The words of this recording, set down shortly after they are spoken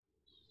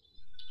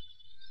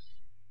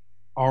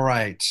All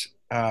right.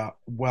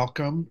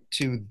 Welcome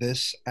to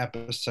this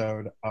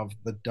episode of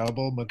the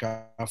Double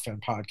Macguffin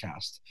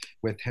podcast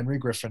with Henry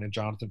Griffin and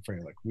Jonathan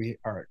Freilich. We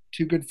are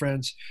two good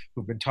friends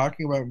who've been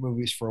talking about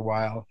movies for a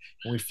while,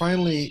 and we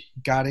finally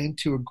got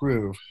into a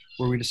groove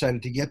where we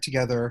decided to get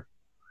together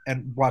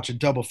and watch a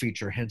double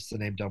feature, hence the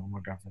name Double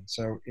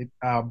Macguffin.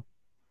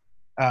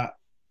 Uh,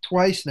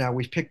 Twice now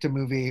we've picked a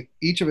movie.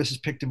 Each of us has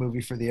picked a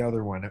movie for the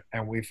other one,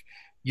 and we've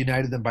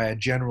united them by a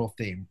general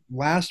theme.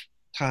 Last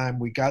time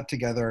we got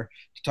together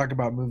to talk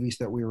about movies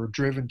that we were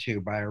driven to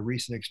by a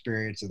recent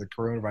experience of the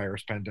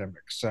coronavirus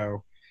pandemic.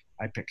 So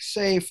I picked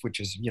Safe,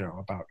 which is,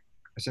 about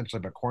essentially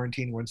about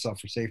quarantining oneself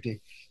for safety.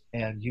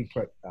 And you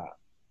put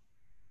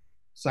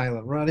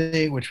Silent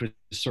Running, which was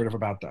sort of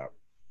about the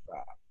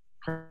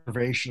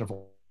preservation of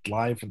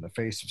life in the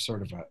face of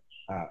sort of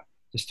a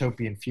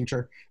dystopian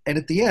future. And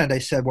at the end, I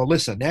said, well,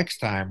 listen, next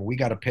time we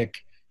got to pick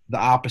the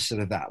opposite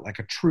of that, like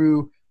a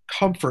true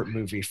comfort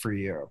movie for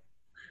you.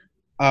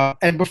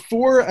 And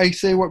before I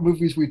say what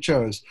movies we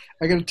chose,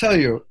 I got to tell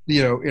you,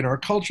 in our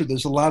culture,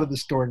 there's a lot of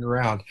this going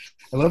around.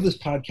 I love this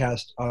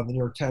podcast on the New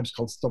York Times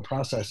called Still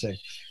Processing,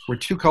 where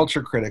two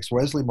culture critics,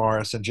 Wesley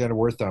Morris and Jenna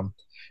Wortham,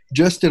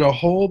 just did a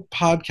whole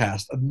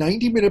podcast, a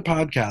 90-minute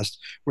podcast,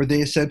 where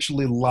they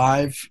essentially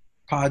live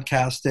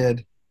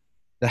podcasted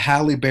the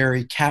Halle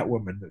Berry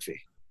Catwoman movie,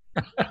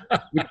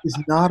 which is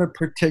not a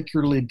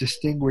particularly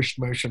distinguished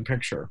motion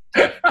picture.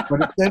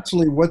 But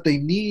essentially what they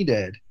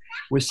needed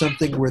was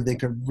something where they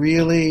could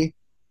really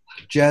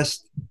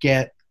just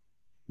get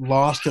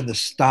lost in the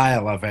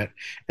style of it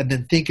and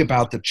then think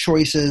about the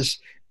choices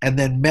and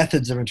then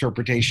methods of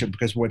interpretation,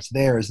 because what's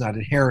there is not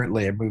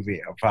inherently a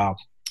movie of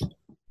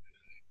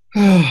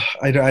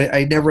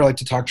I never like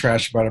to talk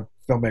trash about a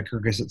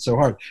filmmaker because it's so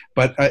hard,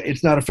 but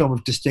it's not a film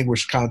of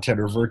distinguished content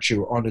or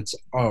virtue on its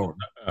own.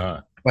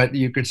 But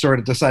you could sort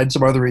of decide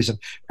some other reason.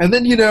 And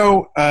then,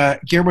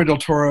 Guillermo del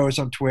Toro is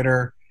on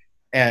Twitter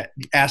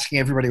asking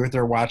everybody what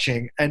they're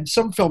watching. And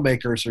some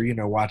filmmakers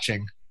are,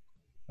 watching,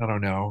 I don't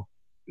know,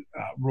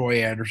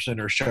 Roy Anderson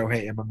or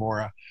Shohei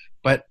Imamura.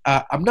 But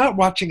I'm not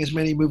watching as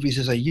many movies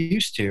as I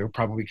used to,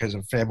 probably because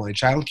of family and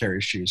childcare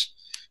issues.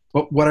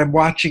 But what I'm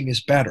watching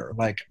is better.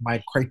 Like,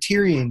 my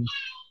Criterion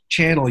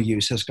channel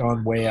use has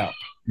gone way up.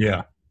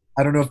 Yeah.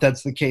 I don't know if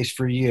that's the case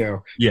for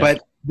you. Yeah.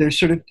 But there's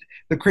sort of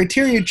the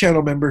Criterion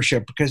channel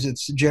membership, because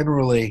it's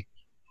generally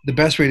the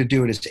best way to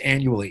do it is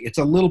annually. It's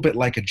a little bit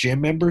like a gym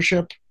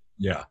membership.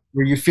 Yeah.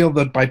 Where you feel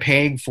that by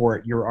paying for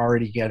it, you're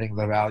already getting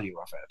the value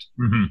of it.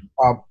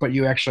 Mm-hmm. But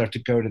you actually have to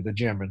go to the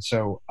gym. And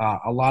so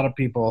a lot of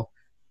people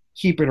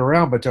keep it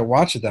around but don't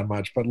watch it that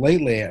much. But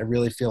lately, I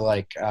really feel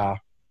like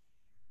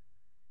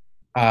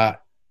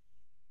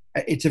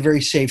it's a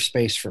very safe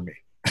space for me.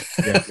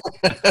 Yeah.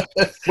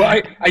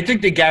 Well, I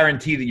think they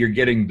guarantee that you're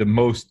getting the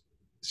most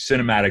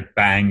cinematic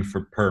bang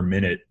per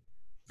minute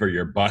for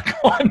your buck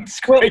on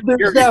screen. Well,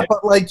 there's that,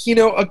 but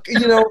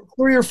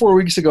 3 or 4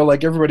 weeks ago,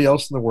 like everybody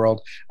else in the world,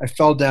 I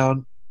fell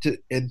down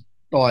into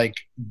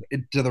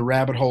the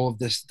rabbit hole of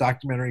this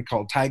documentary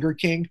called Tiger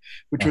King,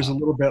 which was a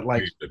little bit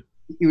like,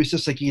 it was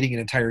just like eating an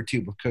entire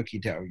tube of cookie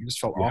dough. You just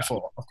felt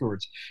awful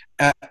afterwards.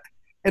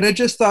 And I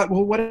just thought,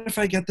 well, what if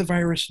I get the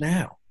virus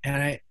now?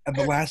 And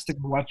the last thing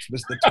I watched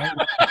was the Tiger.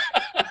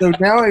 So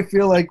now I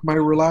feel like my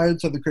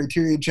reliance on the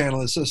Criterion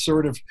channel is a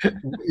sort of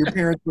your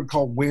parents would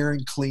call wearing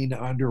clean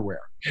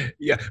underwear.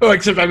 Yeah. Oh,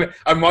 except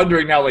I'm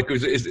wondering now, like,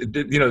 there's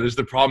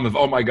the problem of,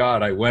 oh my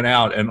God, I went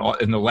out and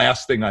the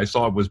last thing I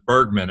saw was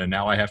Bergman, and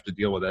now I have to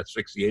deal with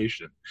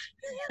asphyxiation.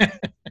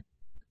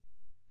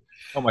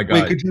 Oh my God.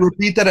 Wait, could you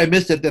repeat that? I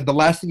missed it. The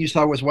last thing you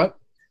saw was what?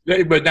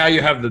 But now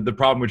you have the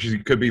problem, which is,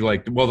 it could be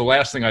like, well, the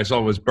last thing I saw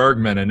was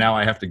Bergman, and now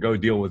I have to go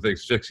deal with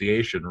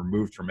asphyxiation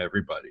removed from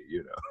everybody,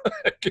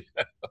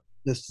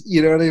 This,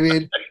 you know what I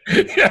mean?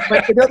 Yeah.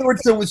 But in other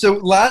words, so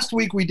last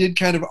week we did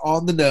kind of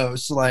on the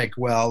nose, like,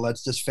 well,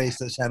 let's just face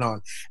this head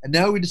on. And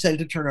now we decided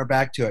to turn our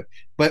back to it.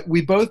 But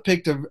we both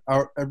picked a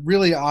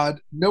really odd,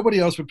 nobody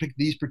else would pick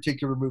these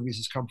particular movies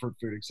as comfort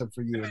food except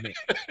for you and me.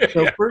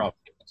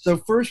 So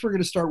first we're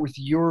going to start with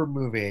your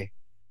movie,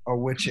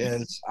 which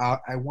is,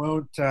 I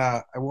won't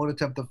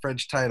attempt the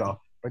French title,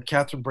 but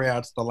Catherine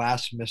Breillat's The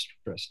Last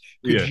Mistress.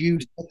 Could you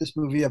set this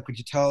movie up? Could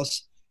you tell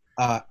us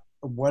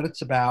what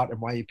it's about and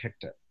why you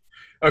picked it?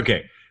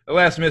 Okay. The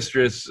Last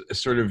Mistress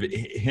sort of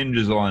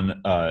hinges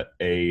on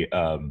a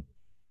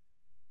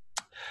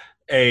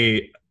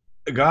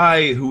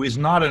guy who is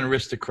not an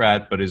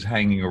aristocrat but is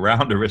hanging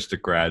around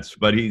aristocrats,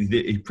 but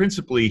he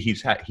principally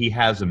he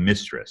has a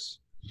mistress.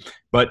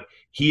 But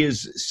he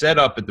is set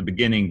up at the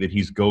beginning that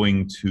he's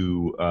going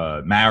to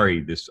marry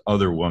this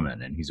other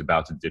woman, and he's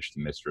about to ditch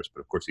the mistress, but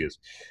of course he is.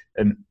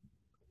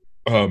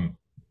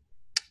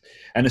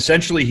 And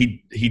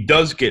essentially, he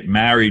does get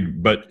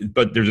married, but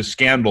there's a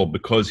scandal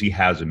because he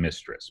has a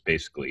mistress.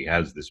 Basically, he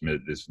has this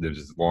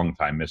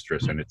longtime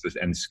mistress,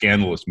 and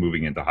scandalous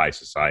moving into high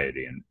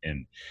society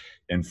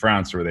in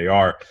France where they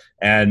are.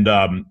 And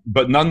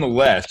but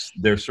nonetheless,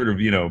 they're sort of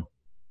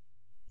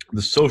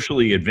the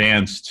socially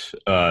advanced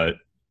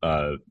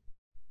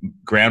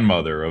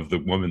grandmother of the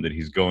woman that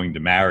he's going to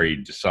marry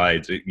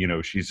decides,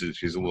 she's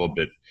a little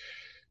bit,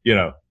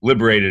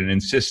 liberated, and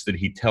insists that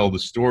he tell the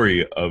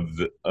story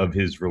of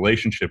his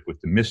relationship with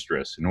the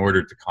mistress in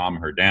order to calm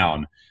her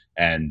down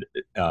and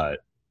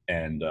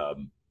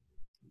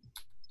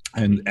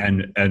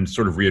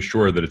sort of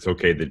reassure that it's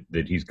okay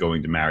that he's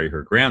going to marry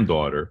her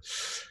granddaughter,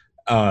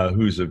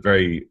 who's a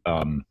very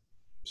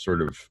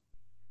sort of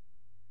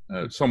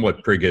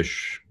somewhat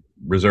priggish,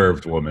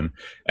 reserved woman,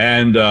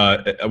 and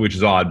which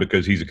is odd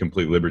because he's a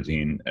complete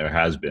libertine, or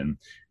has been.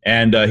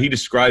 And he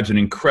describes an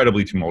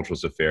incredibly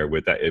tumultuous affair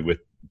with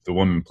the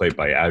woman played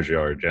by Asia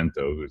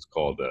Argento, who's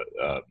called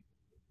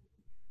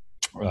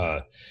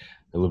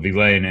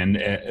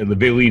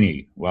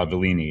Lavellini,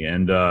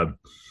 and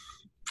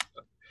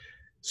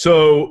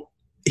so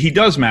he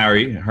does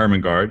marry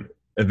Hermengard.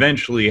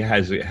 Eventually,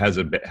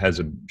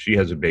 she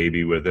has a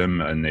baby with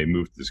him, and they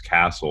move to this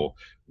castle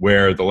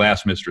where the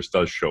last mistress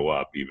does show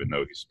up, even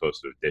though he's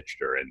supposed to have ditched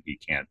her, and he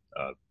can't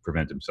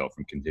prevent himself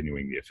from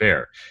continuing the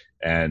affair.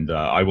 And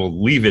I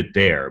will leave it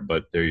there,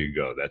 but there you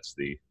go. That's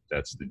the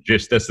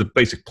gist. That's the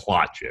basic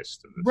plot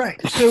gist of this.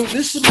 Right. So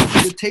this is a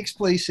movie that takes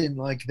place in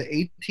like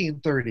the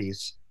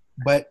 1830s,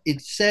 but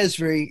it says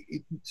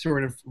very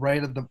sort of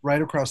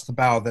right across the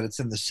bow that it's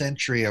in the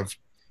century of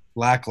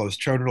Laclos,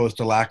 Chodorlos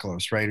de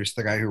Laclos, right? Who's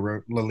the guy who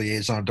wrote La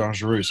Liaison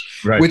Dangereuse,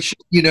 right. Which,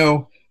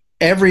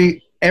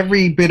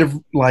 every bit of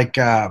like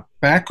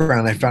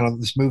background I found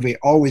on this movie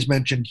always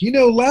mentioned,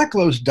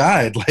 Laclos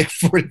died like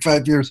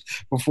 45 years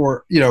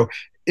before,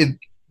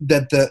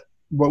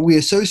 what we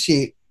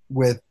associate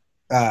with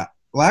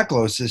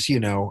Laclos is,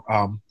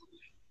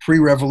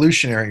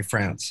 pre-revolutionary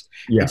France.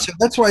 Yeah. And so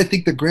that's why I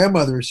think the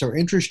grandmother is so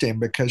interesting,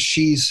 because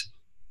she's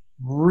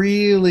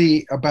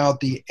really about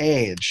the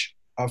age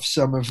of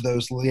some of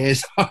those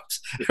liaisons,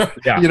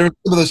 yeah. Some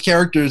of those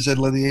characters in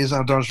La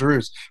Liaison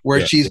Dangereuse,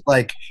 where she's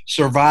like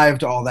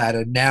survived all that,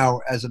 and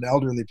now as an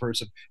elderly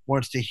person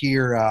wants to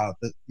hear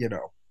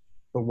the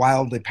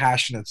wildly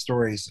passionate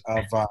stories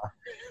of a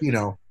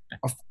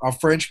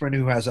Frenchman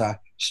who has a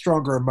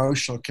stronger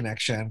emotional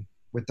connection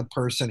with the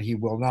person he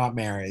will not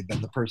marry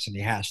than the person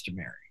he has to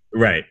marry.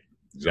 Right.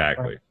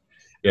 Exactly.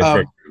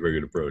 Yeah, very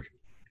good approach.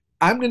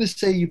 I'm going to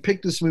say you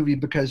picked this movie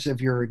because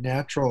of your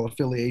natural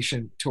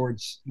affiliation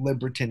towards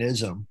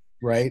libertinism,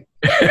 right?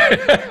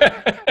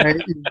 Right?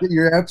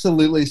 You're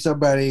absolutely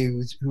somebody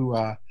who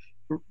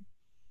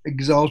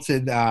exalts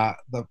in the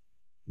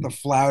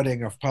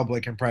flouting of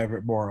public and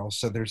private morals.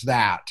 So there's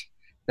that.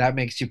 That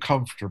makes you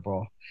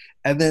comfortable.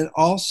 And then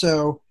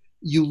also,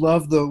 you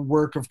love the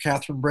work of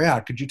Catherine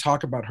Breillat. Could you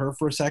talk about her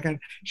for a second?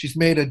 She's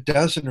made a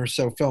dozen or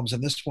so films,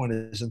 and this one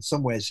is in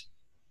some ways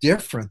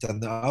different than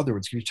the other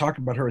ones. Can you talk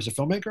about her as a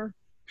filmmaker?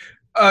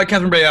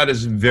 Catherine Breillat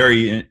is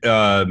very.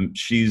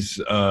 She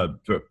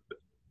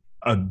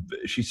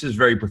says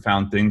very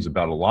profound things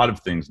about a lot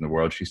of things in the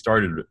world. She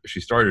started.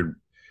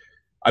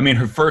 I mean,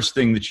 her first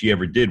thing that she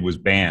ever did was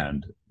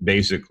Banned,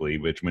 basically,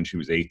 which when she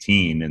was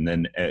 18, and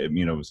then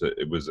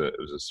it was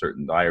a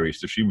certain diary.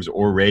 So she was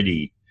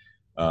already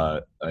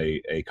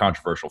a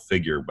controversial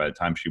figure by the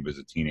time she was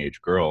a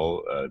teenage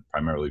girl,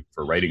 primarily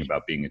for writing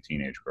about being a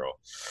teenage girl,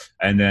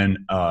 and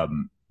then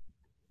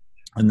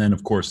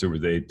of course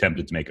they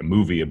attempted to make a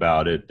movie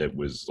about it that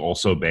was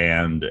also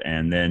banned,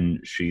 and then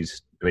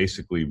she's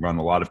basically run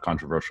a lot of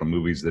controversial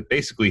movies that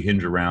basically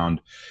hinge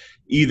around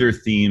either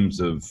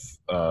themes of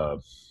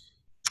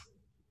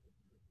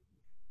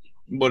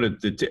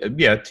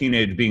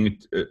teenage being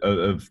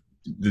of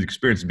the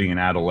experience of being an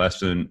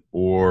adolescent,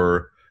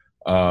 or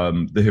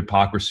the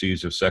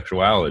hypocrisies of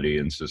sexuality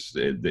in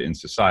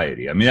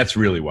society. I mean, that's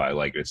really why I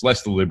like it. It's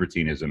less the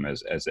libertinism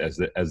as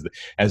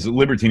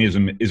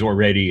libertinism is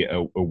already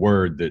a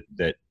word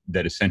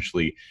that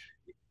essentially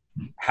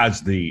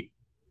has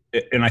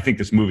and I think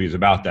this movie is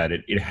about that.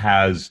 It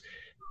has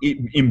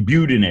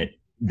imbued in it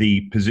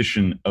the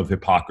position of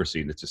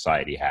hypocrisy that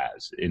society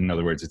has. In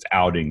other words, it's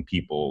outing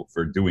people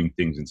for doing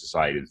things in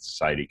society that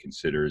society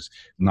considers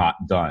not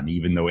done,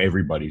 even though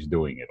everybody's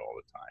doing it all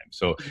the time.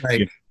 So,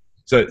 right.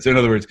 So in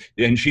other words,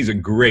 and she's a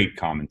great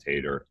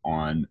commentator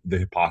on the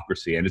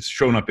hypocrisy, and it's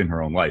shown up in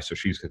her own life, so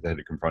she's had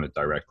to confront it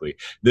directly.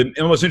 And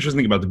the most interesting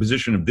thing about the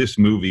position of this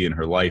movie in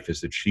her life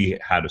is that she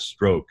had a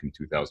stroke in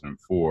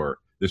 2004.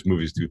 This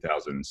movie's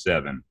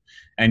 2007.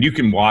 And you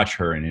can watch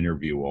her in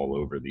interview all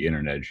over the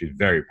internet. She's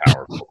very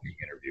powerful being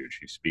interviewed.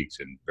 She speaks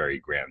in very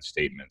grand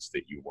statements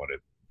that you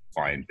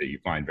find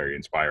very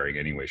inspiring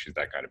anyway. She's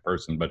that kind of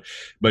person.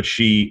 But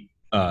she's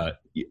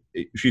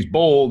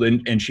bold,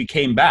 and she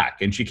came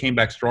back, and she came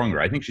back stronger.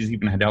 I think she's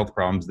even had health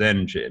problems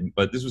then,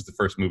 but this was the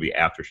first movie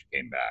after she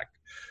came back,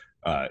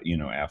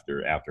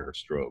 after her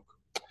stroke.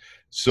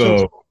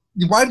 So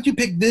why did you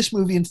pick this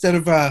movie instead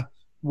of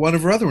one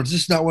of her other ones?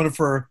 This is not one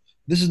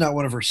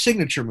of her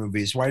signature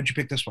movies. Why did you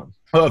pick this one?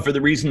 For the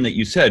reason that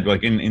you said,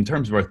 like in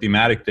terms of our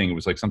thematic thing, it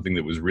was like something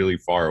that was really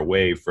far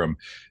away from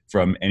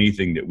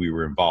anything that we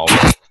were involved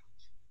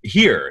in.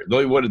 here,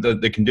 what are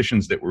the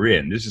conditions that we're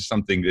in. This is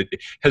something that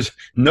has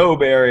no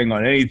bearing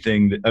on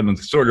anything on the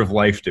sort of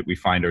life that we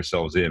find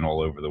ourselves in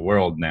all over the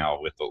world now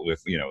with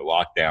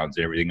lockdowns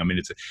and everything. I mean,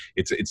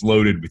 it's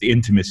loaded with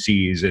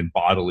intimacies and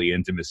bodily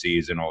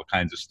intimacies and all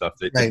kinds of stuff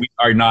that we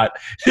are not.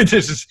 This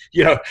is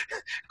a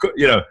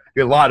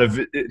lot of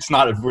it's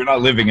not. We're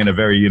not living in a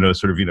very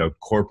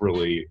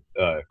corporeally.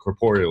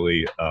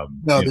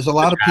 No, there's a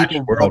lot of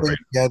people rubbing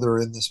together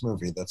in this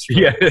movie. That's true.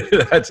 Yeah,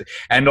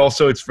 and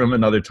also it's from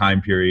another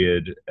time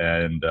period,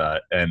 and so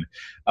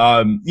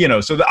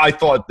I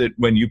thought that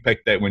when you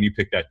picked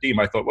that theme,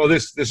 I thought, well,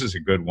 this is a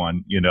good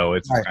one.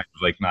 It's kind of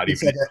like not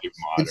even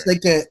modern. It's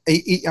like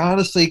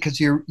honestly, because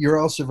you're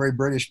also a very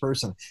British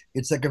person.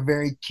 It's like a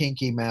very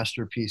kinky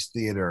masterpiece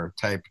theater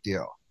type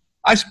deal.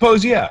 I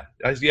suppose, yeah.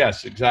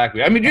 Yes,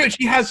 exactly. I mean,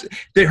 she has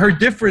her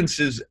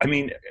differences. I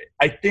mean,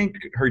 I think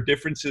her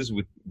differences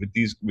with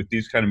these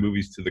kind of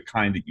movies to the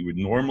kind that you would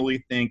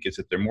normally think is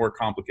that they're more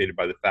complicated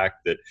by the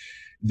fact that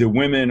the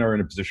women are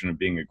in a position of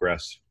being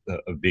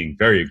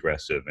very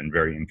aggressive and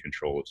very in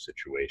control of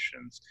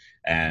situations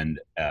and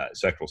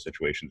sexual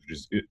situations, which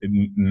is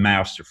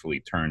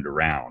masterfully turned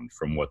around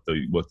from what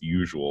the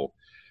usual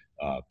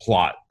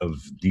plot of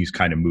these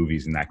kind of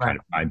movies in that kind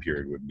of time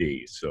period would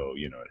be. So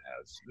it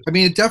has. I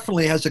mean, it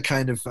definitely has a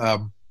kind of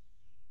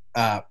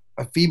a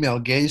female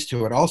gaze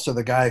to it. Also,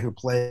 the guy who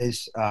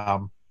plays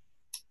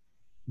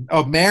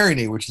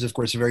Maroney, which is of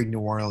course a very New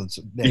Orleans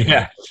name.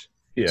 Yeah.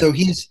 So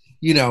he's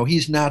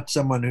not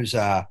someone who's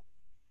I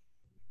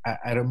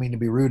don't mean to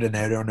be rude, and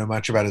I don't know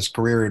much about his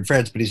career in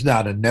France, but he's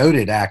not a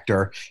noted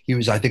actor. He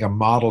was, I think, a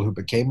model who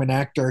became an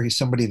actor. He's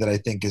somebody that I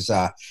think is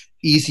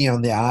easy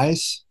on the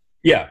eyes.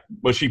 Yeah,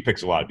 well, she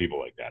picks a lot of people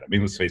like that. I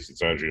mean, let's face it,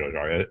 it's Asia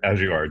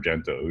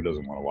Argento. Who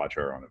doesn't want to watch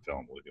her on a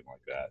film looking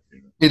like that?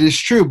 It is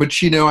true, but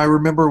I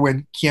remember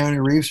when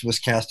Keanu Reeves was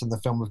cast in the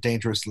film of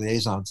Dangerous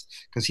Liaisons,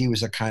 because he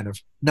was a kind of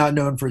not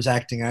known for his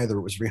acting either.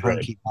 It was very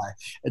hunky guy,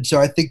 and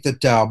so I think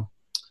that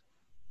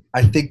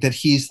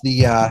he's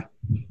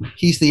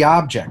the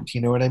object. You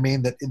know what I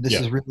mean? That this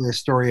is really a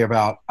story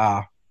about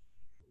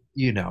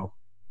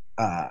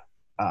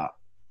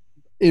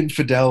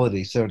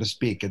infidelity, so to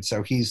speak, and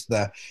so he's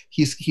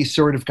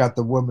sort of got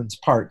the woman's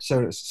part,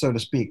 so to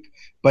speak.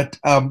 But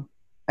I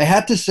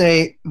had to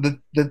say the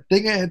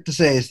thing I had to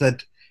say is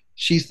that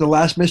she's the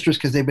last mistress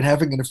because they've been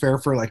having an affair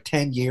for like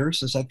 10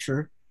 years. Is that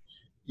true?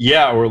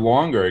 Yeah, or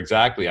longer,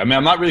 exactly. I mean,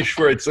 I'm not really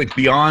sure. It's like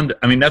beyond.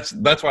 I mean, that's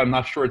why I'm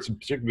not sure it's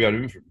particularly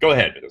beyond. Go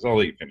ahead. I'll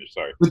let you finish.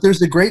 Sorry. But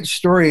there's a great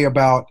story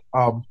about.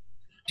 Do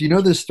you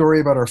know this story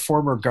about our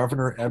former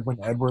governor Edwin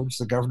Edwards,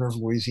 the governor of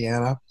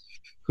Louisiana,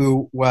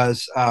 who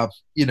was, a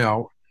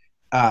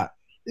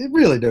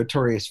really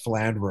notorious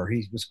philanderer?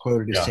 He was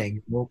quoted as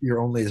saying, well,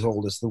 "You're only as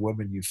old as the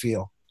woman you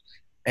feel,"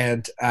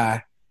 and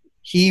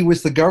he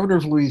was the governor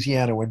of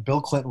Louisiana when Bill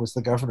Clinton was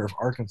the governor of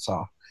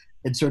Arkansas,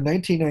 and so in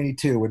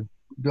 1992, when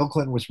Bill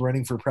Clinton was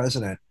running for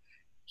president,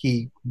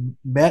 he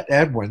met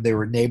Edwin. They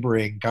were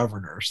neighboring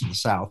governors in the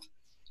South,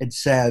 and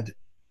said,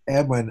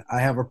 "Edwin,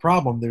 I have a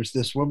problem. There's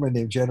this woman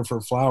named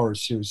Jennifer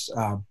Flowers who's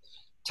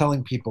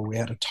telling people we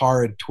had a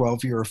torrid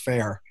 12-year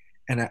affair,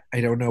 and I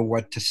don't know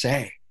what to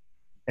say."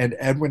 And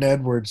Edwin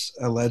Edwards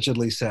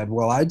allegedly said,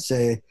 "Well, I'd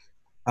say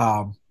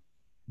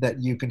that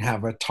you can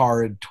have a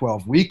torrid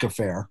 12-week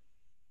affair,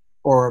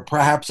 or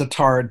perhaps a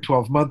torrid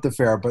 12-month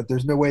affair, but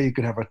there's no way you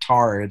could have a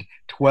torrid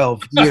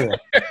 12-year."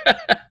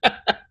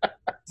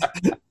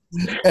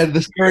 And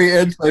the story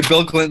ends by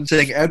Bill Clinton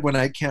saying, "Edwin,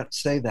 I can't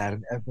say that."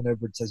 And Edwin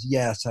Edwards says,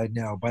 "Yes, I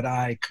know, but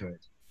I could."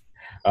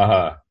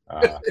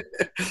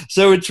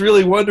 So it's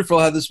really wonderful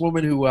how this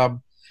woman who,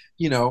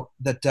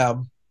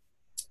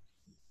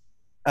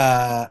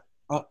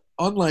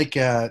 unlike,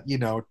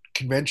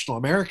 conventional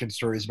American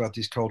stories about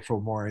these cultural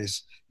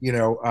mores,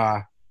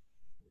 the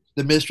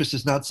mistress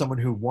is not someone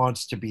who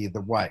wants to be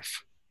the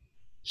wife.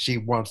 She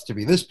wants to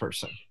be this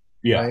person.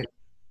 Yeah. Right?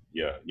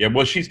 Yeah.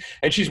 Well,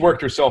 she's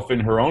worked herself in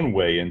her own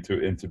way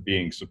into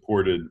being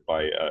supported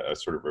by a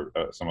sort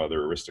of some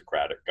other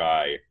aristocratic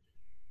guy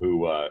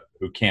who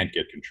can't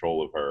get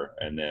control of her,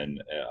 and then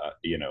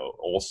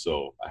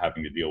also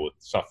having to deal with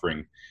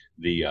suffering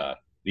the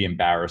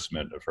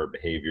embarrassment of her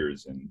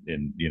behaviors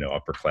in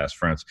upper class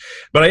France.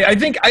 But I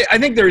think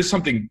there is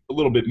something a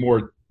little bit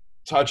more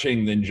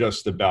touching than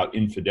just about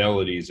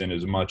infidelities, in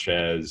as much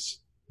as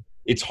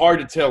it's hard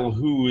to tell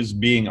who is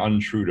being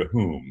untrue to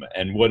whom,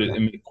 and what. I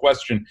mean, the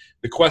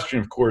question,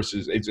 of course,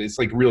 is it's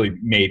like really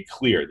made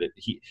clear that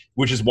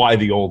which is why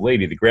the old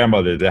lady, the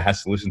grandmother that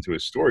has to listen to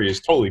his story,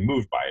 is totally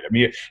moved by it. I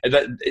mean,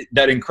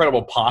 that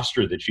incredible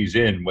posture that she's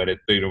in when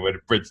it's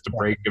the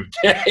break of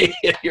day.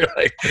 You're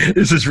like,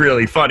 this is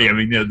really funny. I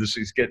mean, this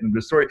is getting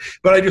the story,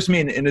 but I just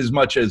mean in as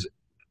much as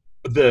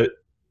the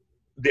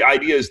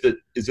idea is that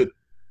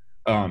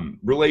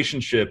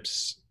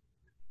relationships.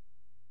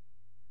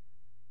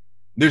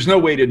 There's no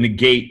way to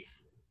negate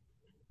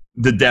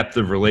the depth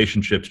of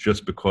relationships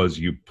just because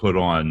you put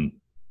on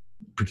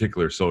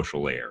particular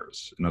social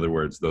airs. In other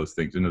words, those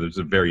things. There's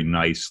a very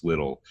nice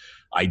little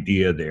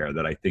idea there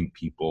that I think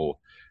people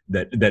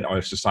that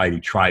our society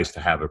tries to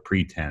have a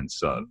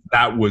pretense of.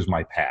 That was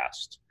my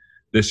past.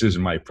 This is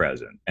my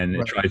present, and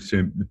it tries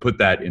to put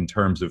that in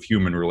terms of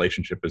human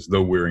relationship as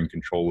though we're in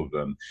control of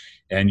them,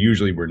 and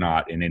usually we're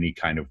not in any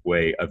kind of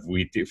way.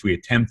 If we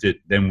attempt it,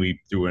 then we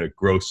do a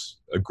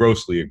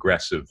grossly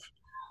aggressive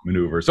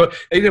maneuver. So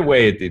either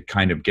way, it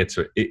kind of gets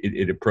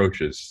it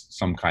approaches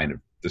some kind of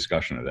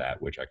discussion of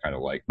that, which I kind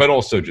of like, but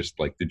also just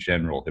like the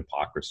general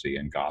hypocrisy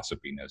and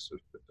gossipiness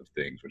of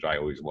things, which I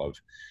always love.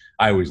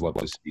 I always love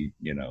to see,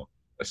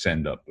 a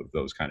send up of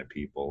those kind of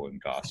people and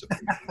gossip.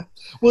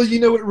 Well,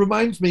 it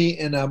reminds me,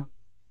 and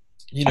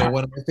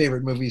one of my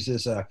favorite movies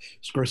is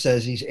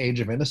Scorsese's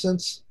Age of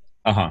Innocence.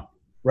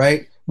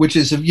 Right, which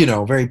is a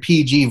very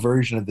PG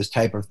version of this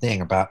type of thing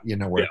about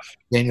where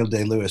Daniel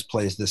Day-Lewis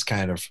plays this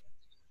kind of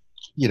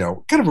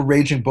a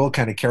raging bull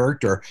kind of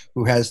character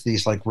who has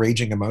these like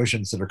raging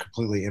emotions that are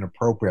completely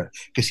inappropriate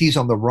because he's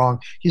on the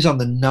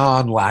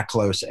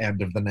non-lactose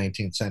end of the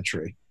 19th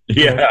century.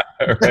 Yeah,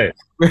 right.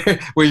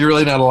 where you're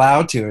really not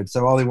allowed to. And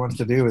so all he wants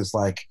to do is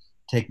like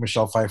take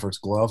Michelle Pfeiffer's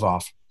glove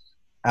off.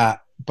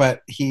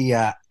 But he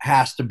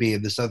has to be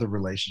in this other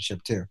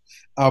relationship too.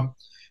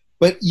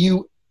 But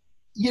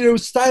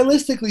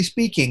stylistically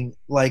speaking,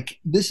 like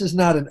this is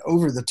not an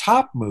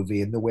over-the-top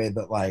movie in the way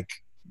that like,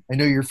 I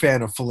know you're a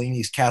fan of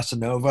Fellini's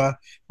Casanova.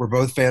 We're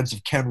both fans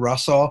of Ken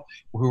Russell.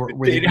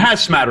 It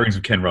has smatterings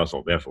of Ken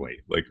Russell, definitely.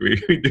 Like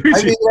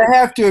I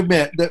have to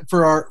admit that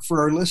for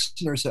our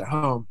listeners at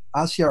home,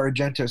 Asia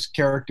Argento's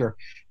character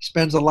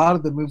spends a lot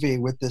of the movie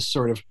with this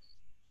sort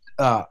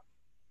of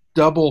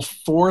double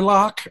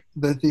forelock,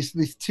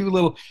 these two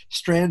little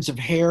strands of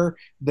hair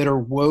that are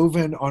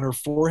woven on her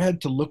forehead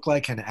to look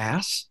like an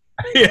ass.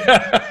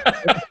 Yeah.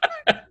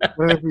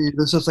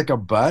 There's just like a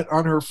butt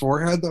on her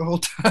forehead the whole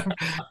time.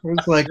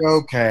 It's like,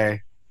 okay,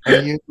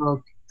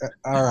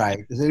 all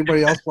right. Is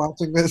anybody else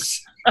watching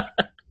this?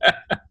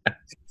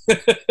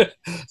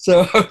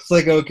 So I was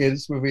like, okay,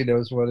 this movie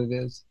knows what it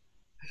is.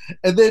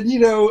 And then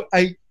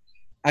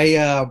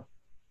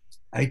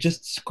I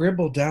just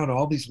scribbled down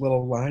all these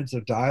little lines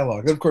of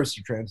dialogue. Of course,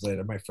 you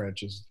translated. My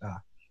French is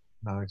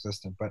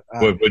non-existent. But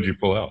what did you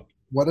pull out?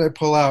 What did I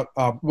pull out?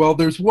 Well,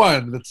 there's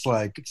one that's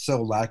like so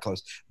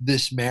lactose.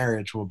 This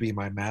marriage will be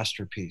my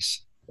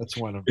masterpiece. That's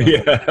one of them.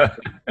 Yeah.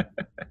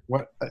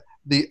 What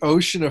the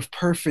ocean of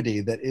perfidy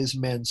that is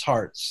men's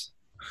hearts,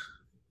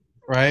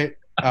 right?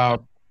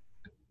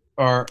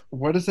 Or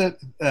what is it?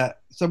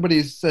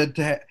 Somebody said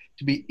to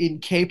be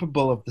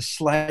incapable of the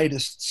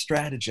slightest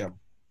stratagem.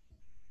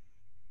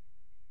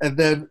 And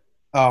then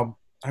I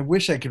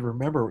wish I could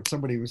remember what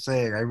somebody was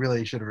saying. I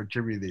really should have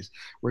attributed these.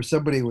 Where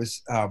somebody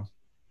was.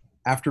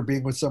 After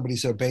being with somebody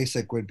so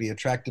basic, would be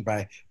attracted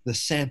by the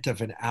scent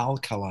of an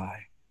alkali.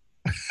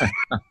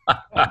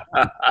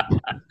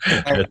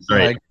 That's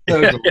right. So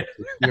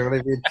you know what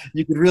I mean?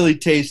 You could really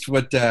taste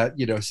what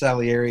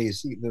Salieri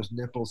is eating, those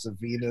nipples of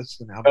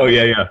Venus. And oh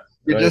yeah.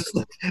 Right.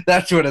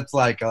 That's what it's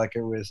like. Like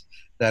it was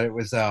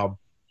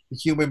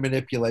human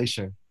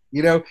manipulation.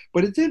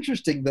 But it's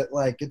interesting that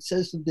like it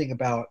says something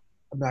about.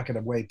 I'm not going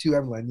to weigh too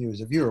heavily on you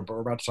as a viewer, but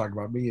we're about to talk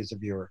about me as a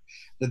viewer.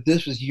 That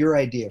this was your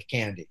idea of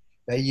candy.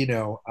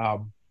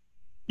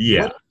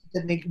 Yeah.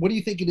 What do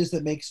you think it is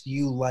that makes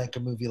you like a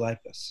movie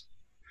like this?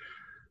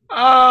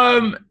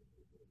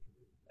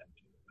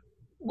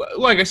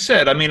 Like I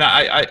said, I mean,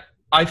 I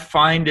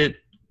find it,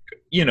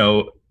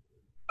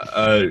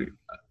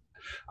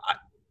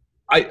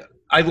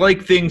 I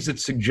like things that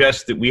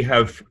suggest that we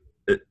have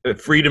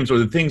freedoms, or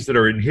the things that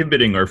are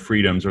inhibiting our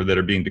freedoms, or that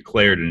are being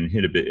declared an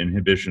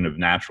inhibition of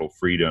natural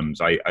freedoms.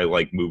 I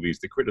like movies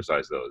that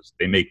criticize those.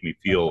 They make me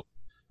feel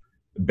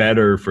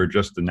better for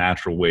just the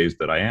natural ways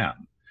that I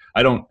am.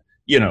 I don't,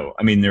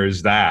 I mean,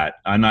 there's that.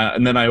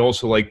 And then I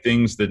also like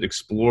things that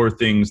explore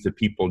things that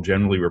people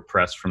generally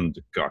repress from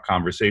the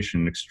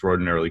conversation in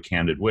extraordinarily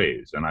candid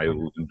ways. And I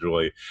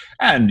enjoy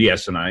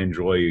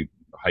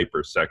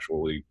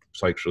hypersexually,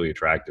 sexually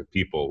attractive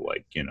people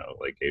like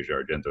Asia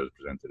Argento is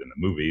presented in the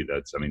movie.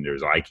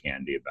 There's eye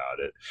candy about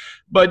it.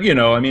 But,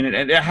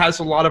 it has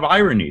a lot of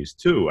ironies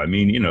too. I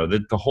mean,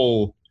 that the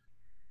whole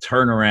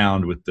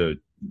turnaround with the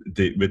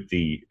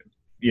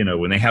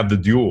when they have the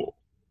duel.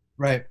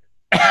 Right.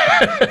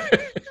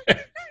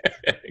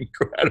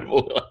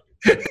 Incredible.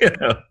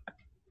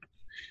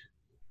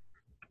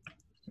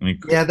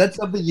 Yeah, that's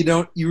something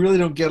you really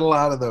don't get a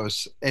lot of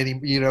those.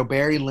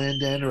 Barry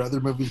Lyndon or other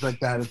movies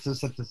like that. It's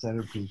just such a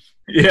centerpiece.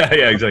 Yeah,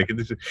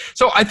 exactly.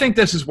 So I think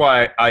this is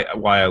why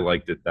I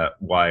liked it.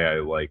 Why I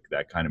like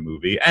that kind of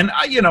movie. And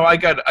I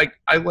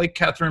like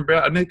Catherine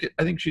Brown.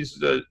 I think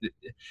she's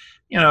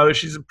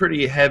she's a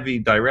pretty heavy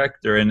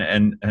director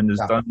and has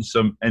done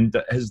some, and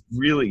has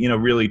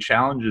really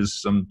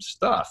challenges some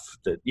stuff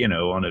that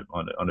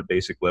on a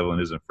basic level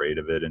and isn't afraid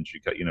of it. And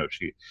she's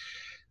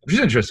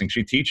interesting.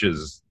 She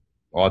teaches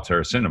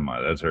auteur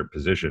cinema. That's her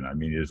position. I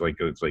mean, it's like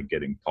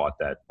getting taught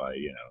that by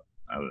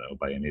I don't know,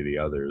 by any of the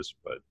others,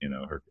 but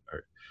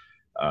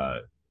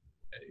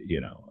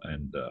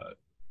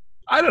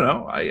I don't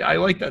know. I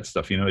like that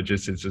stuff.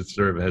 It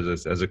sort of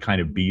has a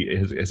kind of beat.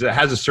 It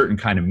has a certain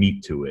kind of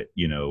meat to it.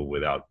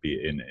 Without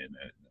being in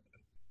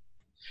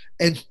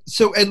And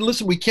so, and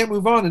listen, we can't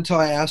move on until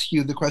I ask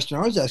you the question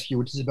I was asking you,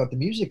 which is about the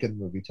music in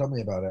the movie. Tell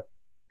me about it.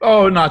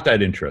 Oh, not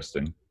that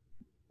interesting.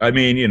 I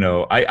mean,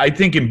 I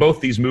think in both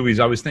these movies,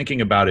 I was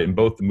thinking about it in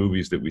both the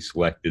movies that we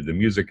selected. The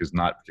music is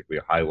not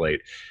particularly a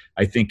highlight.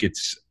 I think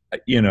it's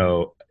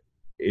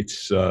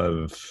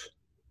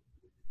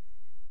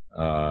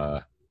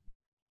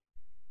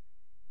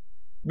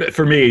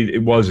for me,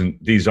 it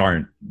wasn't. These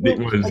aren't. It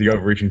Well, was the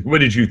overreaching. What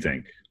did you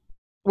think?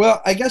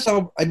 well, I guess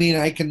I mean,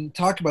 I can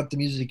talk about the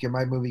music in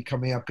my movie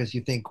coming up because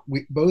you think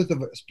we both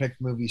of us picked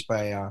movies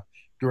by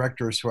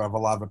directors who have a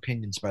lot of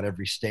opinions about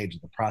every stage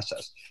of the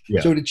process.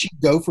 Yeah. So did she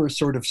go for a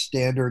sort of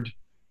standard,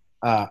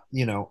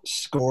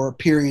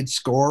 period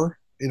score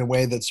in a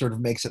way that sort of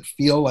makes it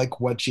feel like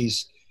what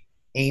she's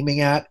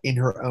aiming at in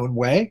her own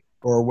way?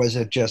 Or was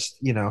it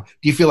just, do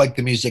you feel like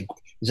the music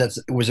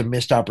was a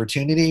missed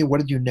opportunity? What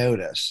did you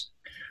notice?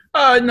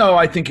 No,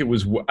 I think it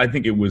was. I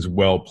think it was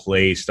well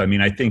placed. I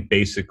mean, I think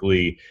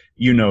basically,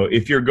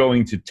 if you're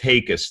going to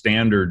take a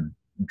standard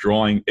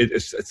drawing,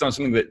 it's not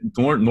something that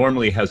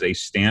normally has a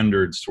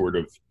standard sort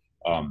of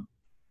um,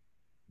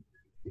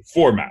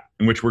 format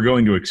in which we're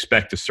going to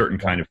expect a certain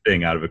kind of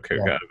thing out of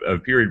a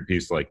period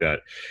piece like that.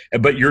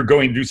 But you're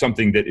going to do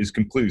something that is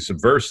completely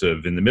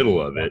subversive in the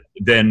middle of it.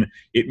 Then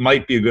it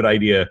might be a good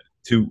idea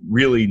to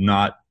really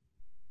not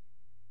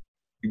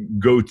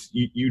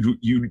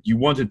you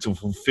wanted to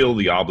fulfill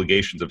the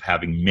obligations of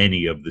having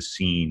many of the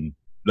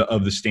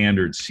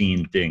standard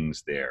scene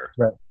things there.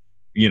 Right.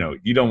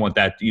 You don't want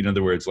that. In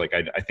other words, like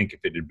I think if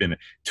it had been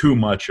too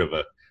much of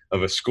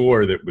a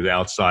score that was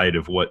outside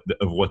of what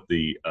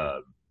the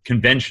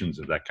conventions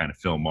of that kind of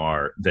film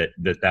are,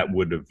 that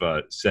would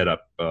have set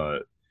up.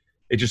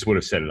 It just would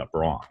have set it up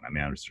wrong. I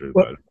mean, I'm sort of.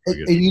 Well,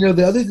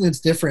 the other thing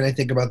that's different, I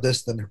think, about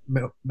this than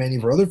many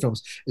of our other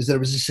films is that it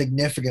was a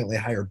significantly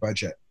higher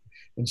budget.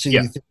 And so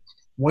Yeah. you think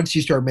once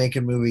you start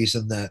making movies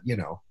in that,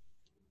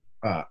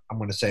 I'm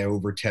going to say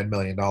over $10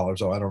 million, oh,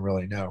 I don't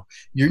really know.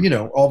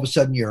 All of a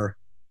sudden you're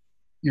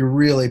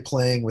really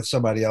playing with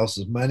somebody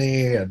else's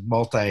money and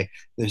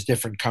there's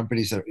different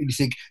companies that you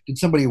think, did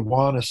somebody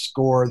want a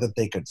score that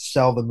they could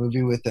sell the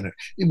movie with? And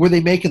were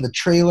they making the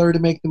trailer to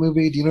make the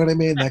movie? Do you know what I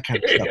mean? That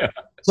kind of stuff. Yeah.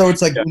 So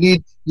it's like, we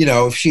need,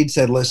 if she'd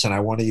said, listen, I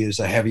want to use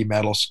a heavy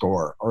metal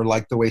score, or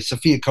like the way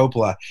Sofia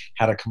Coppola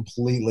had a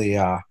completely,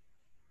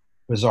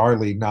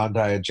 bizarrely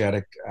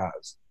non-diegetic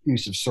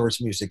use of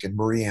source music in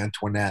Marie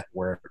Antoinette,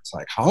 where it's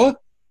like, huh?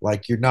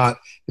 Like you're not,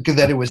 because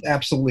then it was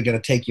absolutely going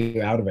to take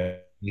you out of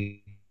it.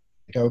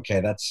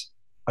 Okay, that's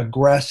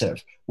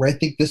aggressive. Where I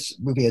think this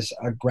movie is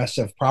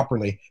aggressive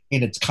properly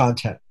in its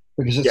content,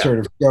 because it's sort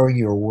of showing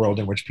you a world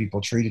in which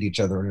people treated each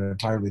other in an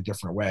entirely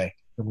different way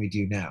than we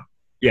do now.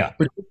 Yeah.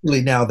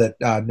 Particularly now that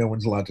no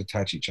one's allowed to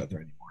touch each other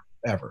anymore,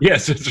 ever.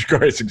 Yes, of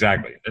course,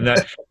 exactly. And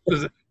that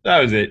was it.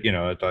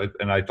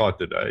 I thought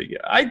that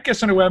I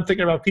guess in a way I'm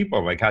thinking about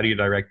people. Like, how do you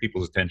direct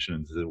people's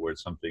attention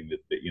towards something that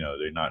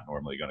they're not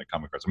normally going to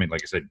come across? I mean,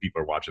 like I said,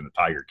 people are watching The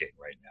Tiger King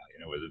right now.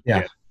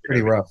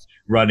 Pretty rough.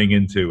 Running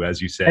into,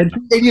 as you said,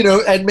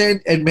 and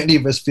many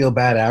of us feel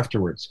bad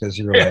afterwards because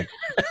you're like,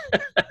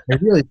 I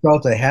really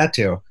felt I had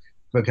to,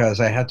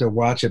 because I had to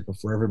watch it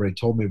before everybody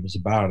told me it was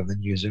about, and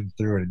then you zoom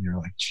through it and you're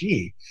like,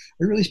 gee,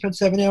 I really spent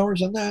 7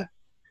 hours on that.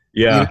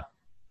 Yeah.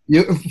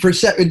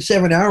 In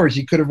 7 hours,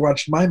 you could have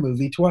watched my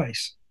movie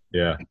twice.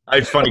 Yeah,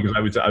 it's funny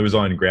because I was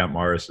on Grant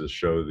Morris's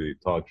show, the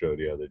talk show,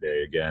 the other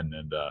day again,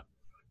 and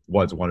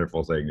what's a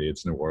wonderful thing,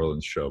 it's New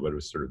Orleans show, but it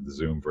was sort of the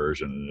Zoom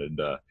version,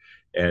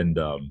 and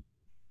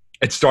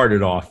it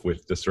started off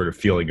with the sort of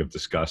feeling of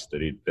disgust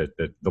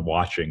that the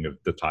watching of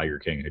The Tiger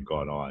King had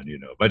gone on,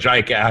 but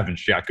I couldn't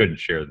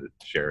share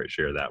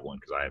that one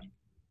because I haven't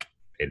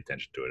paid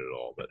attention to it at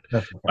all. But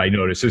I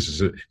noticed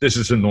this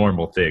is a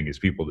normal thing, is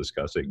people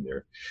discussing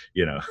their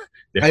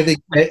I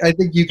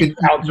think you can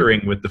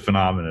countering with the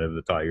phenomenon of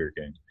The Tiger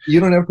King. You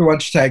don't have to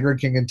watch Tiger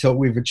King until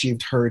we've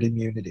achieved herd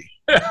immunity.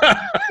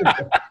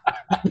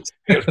 It's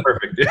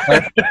perfect.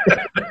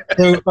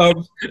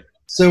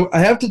 So I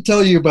have to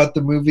tell you about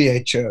the movie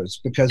I chose,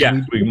 because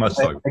we must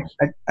talk.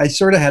 I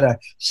sort of had a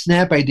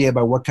snap idea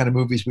about what kind of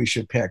movies we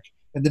should pick,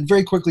 and then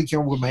very quickly came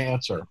up with my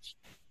answer.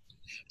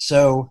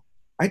 So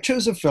I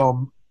chose a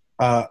film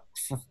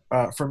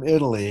from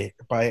Italy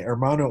by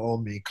Ermanno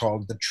Olmi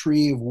called The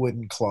Tree of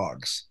Wooden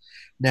Clogs.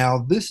 Now,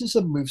 this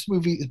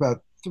movie is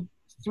about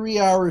 3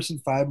 hours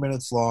and 5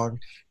 minutes long.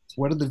 It's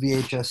one of the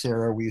VHS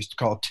era we used to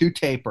call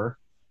two-taper,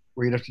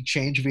 where you'd have to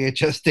change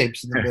VHS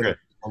tapes in the middle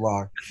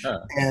along.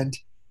 And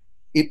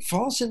it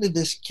falls into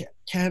this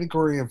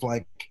category of,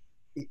 like,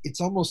 it's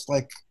almost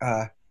like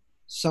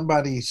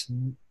somebody's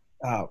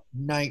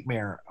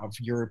nightmare of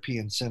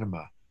European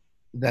cinema,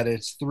 that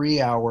it's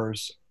 3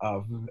 hours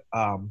of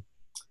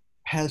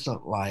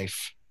peasant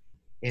life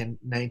in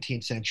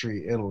 19th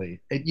century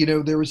Italy. And,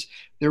 there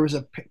was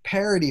a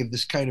parody of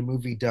this kind of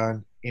movie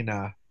done in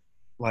a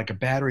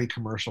battery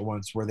commercial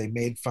once, where they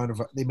made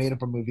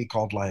up a movie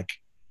called, like,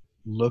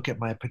 Look at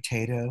My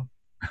Potato,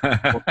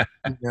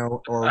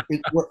 or,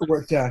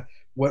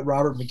 what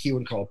Robert McKee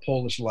would call a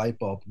Polish light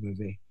bulb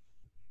movie,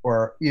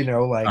 or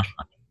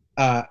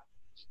uh,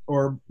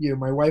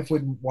 my wife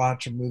wouldn't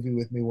watch a movie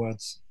with me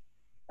once.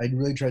 I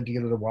really tried to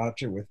get her to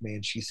watch it with me,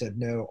 and she said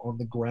no, on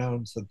the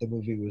grounds that the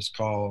movie was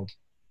called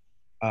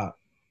uh,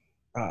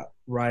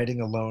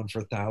 "Riding Alone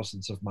for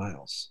Thousands of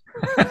Miles."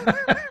 And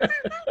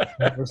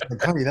I was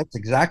like, honey, that's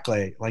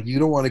exactly like you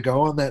don't want to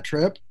go on that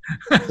trip.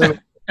 So,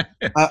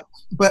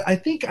 but I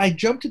think I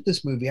jumped at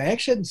this movie. I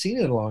actually hadn't seen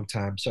it in a long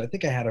time, so I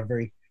think I had a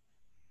very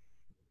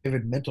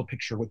vivid mental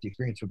picture of what the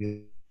experience would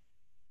be.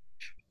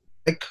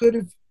 I could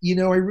have,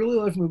 I really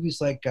love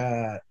movies like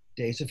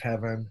Days of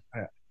Heaven.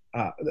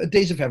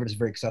 Days of Heaven is a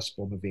very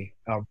accessible movie.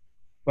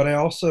 But I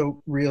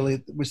also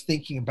really was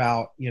thinking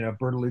about,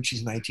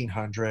 Bertolucci's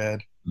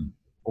 1900,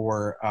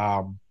 or,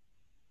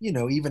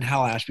 even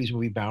Hal Ashby's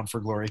movie Bound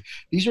for Glory.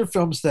 These are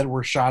films that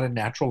were shot in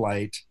natural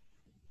light.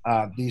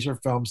 These are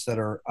films that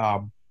are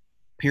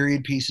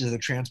period pieces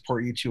that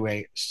transport you to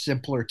a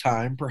simpler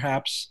time,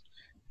 perhaps.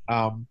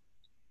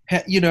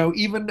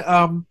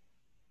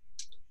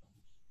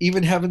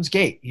 Even Heaven's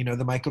Gate,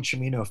 the Michael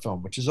Cimino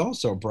film, which is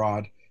also a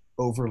broad,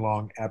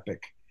 overlong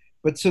epic.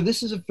 But so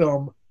this is a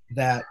film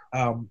that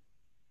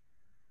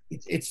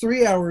it's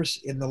 3 hours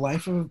in the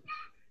life of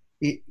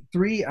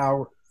 3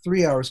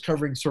 hours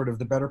covering sort of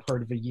the better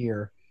part of a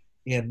year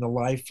in the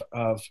life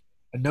of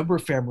a number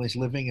of families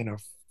living in a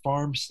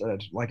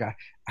farmstead, like a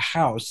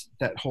house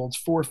that holds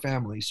 4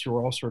 families who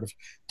are all sort of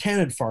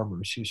tenant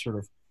farmers who sort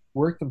of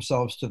work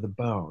themselves to the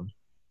bone.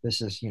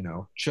 This is,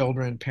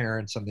 children,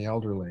 parents, and the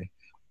elderly,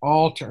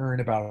 all to earn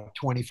about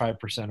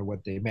 25% of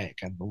what they make.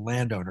 And the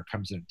landowner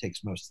comes in and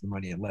takes most of the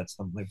money and lets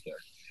them live there.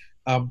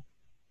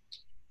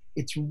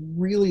 It's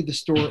really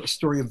the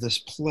story of this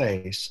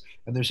place.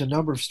 And there's a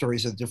number of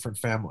stories of different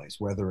families,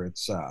 whether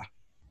it's,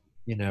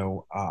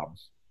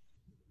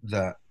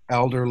 the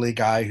elderly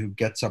guy who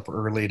gets up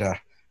early to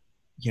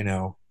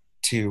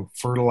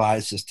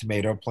fertilize his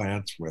tomato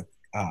plants with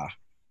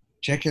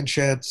chicken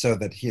shit so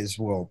that his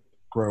will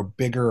grow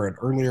bigger and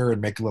earlier and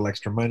make a little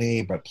extra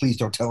money, but please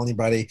don't tell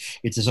anybody.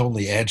 It's his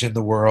only edge in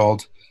the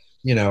world,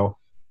 to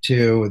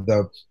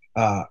the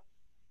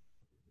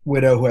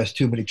widow who has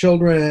too many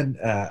children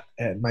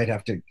and might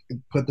have to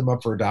put them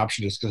up for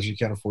adoption just because she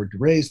can't afford to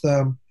raise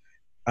them.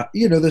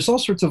 There's all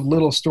sorts of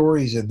little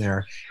stories in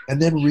there.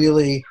 And then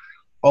really,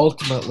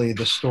 ultimately,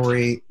 the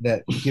story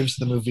that gives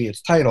the movie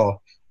its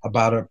title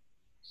about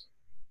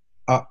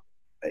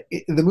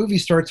the movie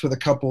starts with a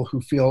couple who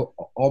feel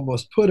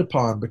almost put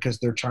upon because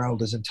their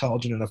child is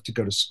intelligent enough to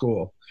go to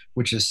school,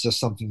 which is just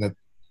something that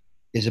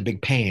is a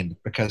big pain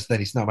because then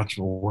he's not much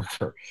of a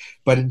worker.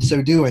 But in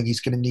so doing,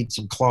 he's going to need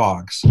some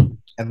clogs, and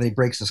then he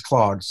breaks his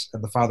clogs,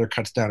 and the father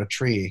cuts down a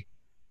tree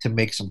to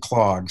make some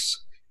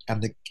clogs.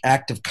 And the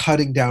act of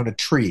cutting down a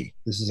tree,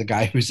 this is a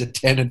guy who's a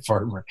tenant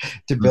farmer,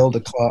 to build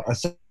a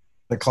set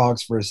of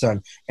clogs for his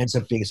son, ends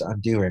up being his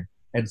undoing.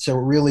 And so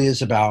it really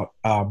is about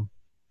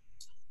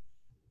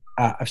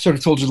I've sort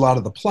of told you a lot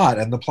of the plot,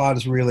 and the plot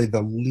is really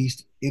the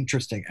least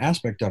interesting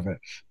aspect of it,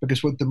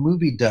 because what the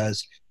movie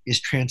does is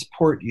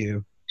transport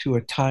you to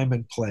a time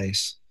and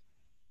place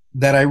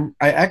that I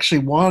actually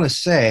want to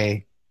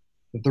say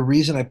that the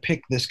reason I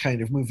picked this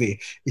kind of movie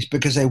is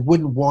because I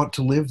wouldn't want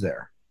to live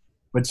there,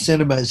 but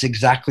cinema is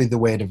exactly the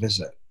way to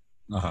visit.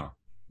 Yeah.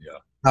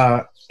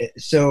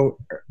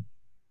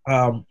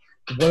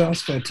 What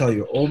else can I tell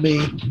you?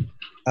 Olmi,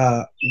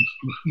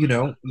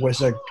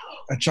 was a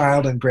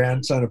child and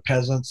grandson of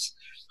peasants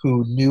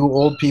who knew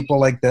old people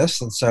like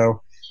this. And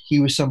so he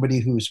was somebody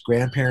whose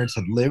grandparents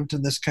had lived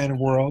in this kind of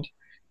world.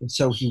 And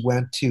so he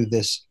went to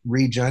this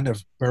region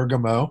of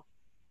Bergamo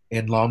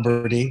in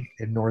Lombardy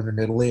in northern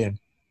Italy and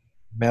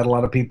met a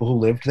lot of people who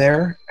lived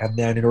there. And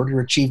then in order to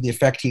achieve the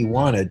effect he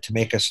wanted, to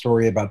make a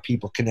story about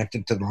people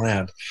connected to the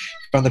land,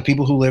 he found the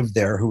people who lived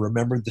there, who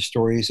remembered the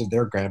stories of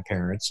their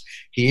grandparents.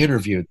 He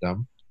interviewed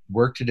them,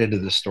 worked it into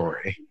the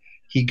story.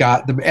 He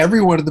got them.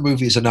 Every one of the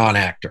movies a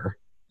non-actor.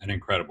 An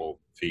incredible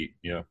feat,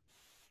 yeah.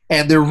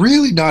 And they're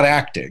really not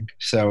acting.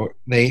 So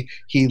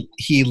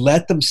he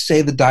let them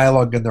say the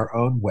dialogue in their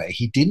own way.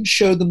 He didn't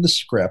show them the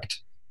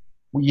script,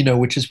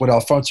 which is what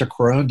Alfonso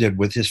Cuarón did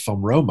with his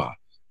film Roma,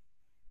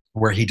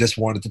 where he just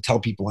wanted to tell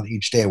people on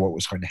each day what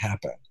was going to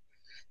happen.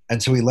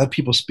 And so he let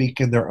people speak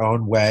in their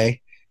own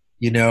way.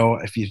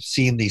 If you've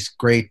seen these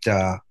great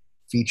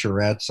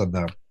featurettes on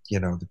the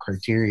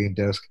Criterion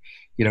disc,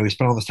 he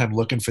spent all this time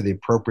looking for the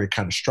appropriate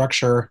kind of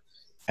structure,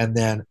 and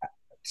then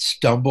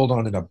stumbled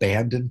on an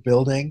abandoned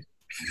building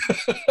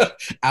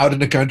out in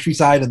the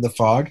countryside in the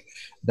fog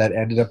that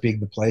ended up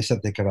being the place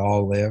that they could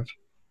all live.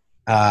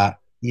 I'm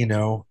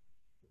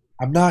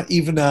not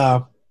even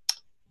I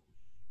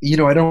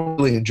don't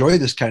really enjoy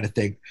this kind of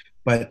thing,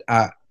 but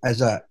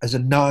as a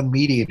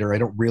non-mediator, I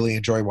don't really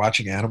enjoy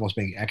watching animals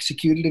being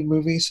executed in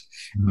movies.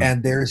 Mm-hmm.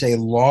 And there's a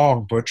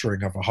long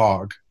butchering of a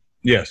hog.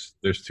 Yes,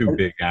 there's 2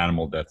 big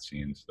animal death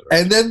scenes.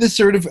 And then the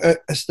sort of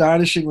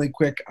astonishingly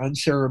quick,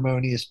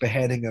 unceremonious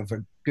beheading of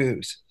a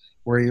goose.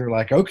 where you're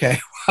like, okay,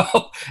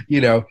 well,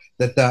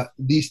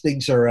 these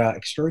things are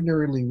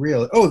extraordinarily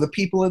real. Oh, the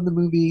people in the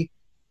movie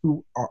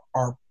who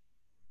are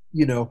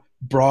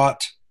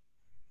brought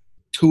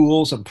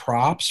tools and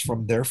props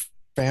from their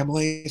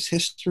family's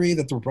history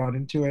that were brought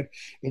into it.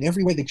 In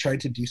every way, they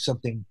tried to do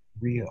something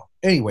real.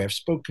 Anyway, I've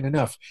spoken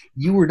enough.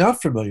 You were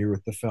not familiar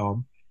with the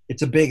film.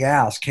 It's a big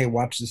ask. Hey,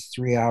 watch this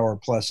 3-hour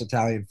plus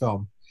Italian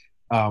film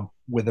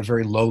with a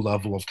very low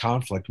level of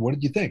conflict. What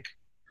did you think?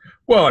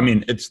 Well, I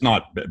mean, it's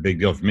not a big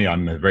deal for me.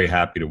 I'm very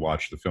happy to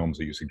watch the films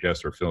that you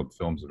suggest, or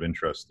films of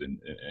interest in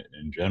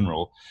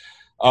general.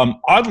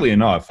 Oddly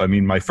enough, I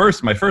mean, my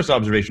first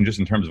observation, just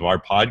in terms of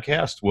our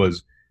podcast,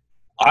 was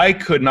I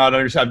could not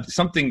understand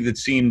something that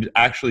seemed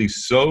actually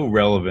so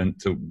relevant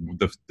to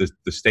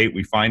the state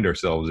we find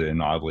ourselves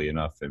in, oddly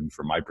enough, and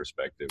from my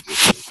perspective,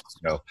 which is,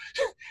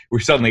 we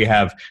suddenly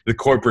have the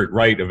corporate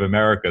right of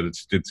America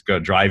that's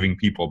driving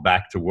people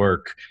back to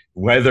work,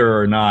 whether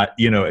or not,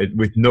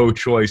 with no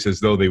choice, as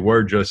though they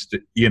were just,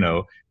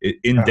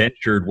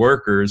 indentured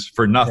workers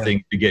for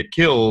nothing to get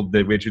killed,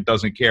 which it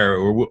doesn't care,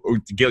 or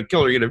to get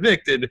killed or get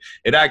evicted.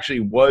 It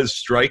actually was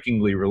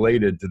strikingly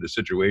related to the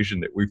situation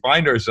that we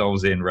find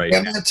ourselves in right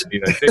now.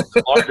 I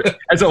think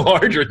as a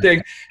larger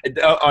thing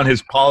on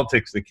his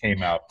politics that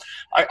came out.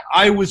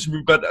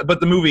 But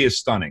the movie is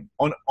stunning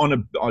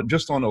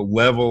just on a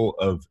level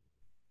of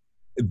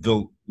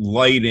the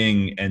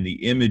lighting and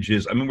the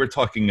images. I mean, we're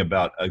talking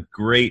about a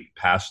great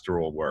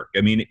pastoral work.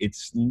 I mean,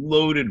 it's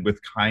loaded with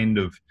kind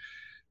of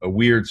a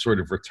weird sort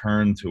of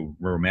return to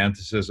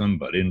romanticism,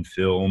 but in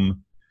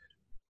film.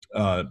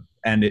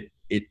 And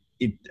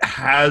it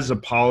has a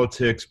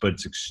politics, but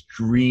it's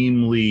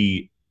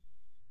extremely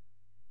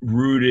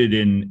rooted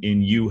in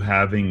you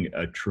having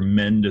a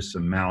tremendous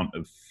amount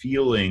of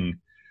feeling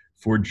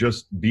for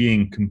just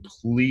being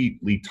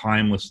completely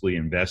timelessly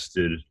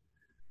invested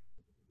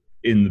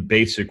in the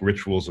basic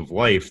rituals of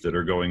life that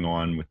are going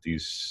on with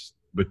this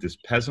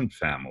peasant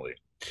family.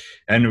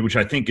 And which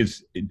I think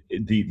is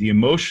the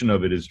emotion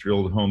of it is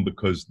drilled home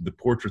because the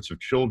portraits of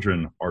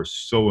children are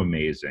so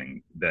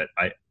amazing that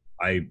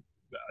I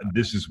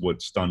this is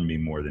what stunned me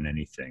more than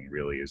anything,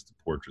 really, is the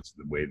portraits,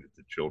 the way that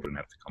the children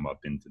have to come up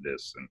into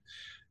this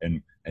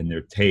and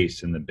their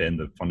tastes and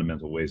the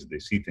fundamental ways that they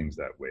see things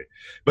that way.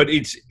 But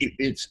it's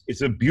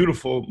a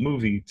beautiful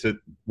movie to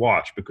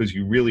watch because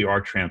you really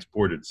are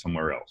transported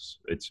somewhere else.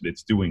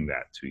 It's doing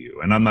that to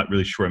you. And I'm not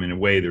really sure. I mean, in a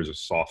way, there's a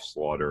soft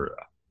slaughter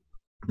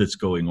that's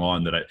going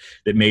on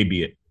that may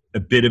be a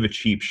bit of a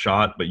cheap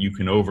shot, but you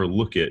can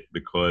overlook it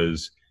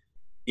because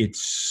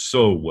it's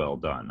so well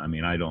done. I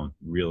mean, I don't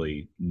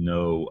really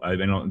know. I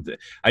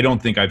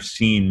don't think I've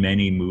seen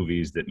many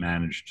movies that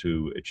manage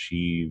to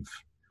achieve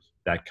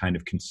that kind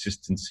of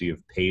consistency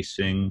of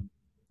pacing.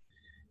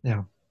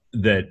 Yeah.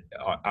 That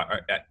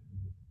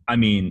I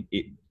mean,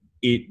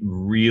 it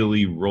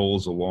really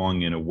rolls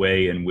along in a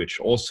way in which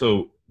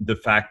also the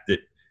fact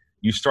that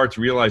you start to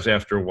realize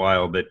after a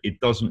while that it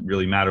doesn't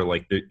really matter.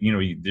 Like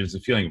there's a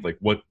feeling of like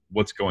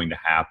what's going to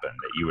happen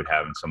that you would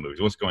have in some movies.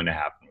 What's going to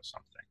happen with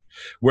something?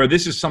 Where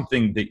this is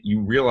something that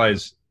you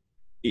realize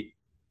it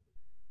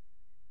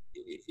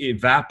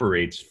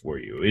evaporates for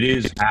you. It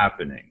is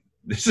happening.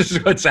 This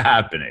is what's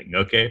happening.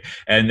 Okay.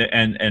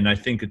 And I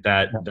think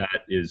that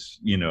is,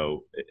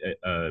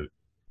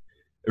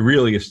 a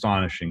really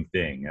astonishing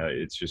thing.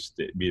 It's just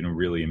being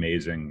really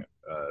amazing.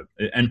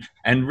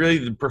 And really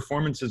the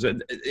performances,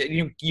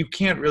 you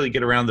can't really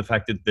get around the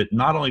fact that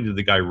not only did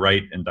the guy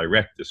write and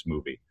direct this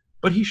movie,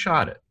 but he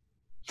shot it.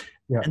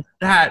 Yeah. And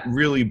that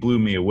really blew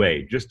me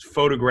away. Just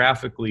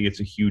photographically, it's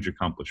a huge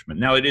accomplishment.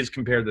 Now, it is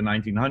compared to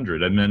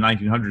 1900. I mean,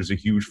 1900 is a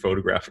huge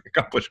photographic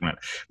accomplishment,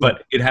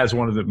 but it has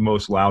one of the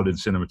most lauded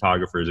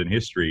cinematographers in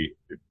history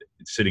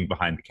sitting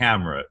behind the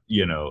camera,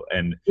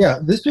 and yeah,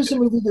 this was a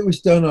movie that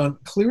was done on,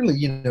 clearly,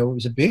 it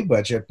was a big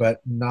budget,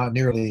 but not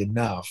nearly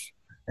enough.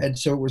 And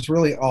so it was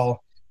really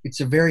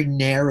it's a very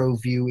narrow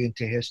view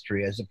into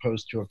history as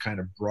opposed to a kind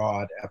of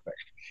broad epic.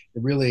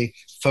 It really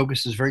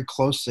focuses very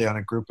closely on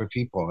a group of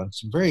people, and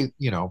some very,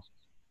 the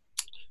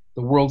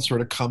world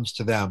sort of comes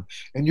to them.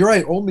 And you're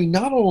right,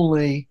 not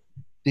only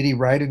did he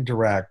write and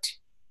direct,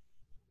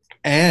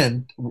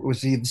 and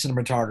was he the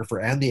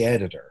cinematographer and the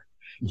editor,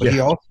 but he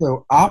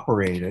also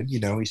operated.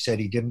 He said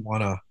he didn't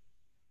want to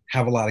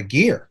have a lot of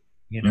gear,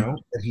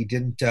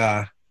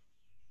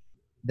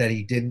 that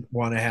he didn't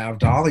want to have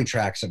dolly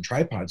tracks and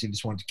tripods. He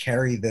just wanted to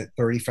carry the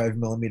 35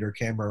 millimeter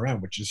camera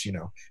around, which is,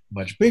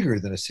 much bigger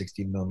than a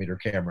 16 millimeter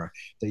camera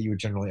that you would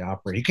generally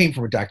operate. He came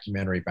from a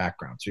documentary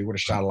background, so he would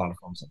have shot a lot of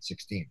films on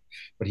 16,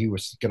 but he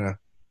was going to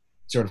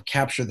sort of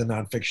capture the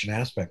nonfiction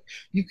aspect.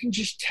 You can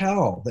just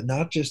tell that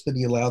not just that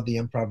he allowed the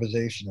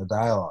improvisation or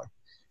dialogue,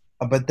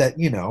 but that,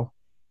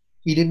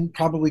 he didn't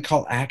probably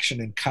call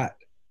action and cut.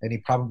 And he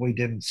probably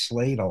didn't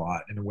slate a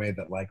lot in a way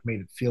that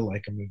made it feel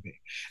like a movie.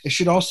 I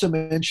should also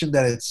mention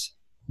that it's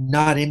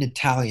not in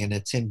Italian;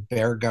 it's in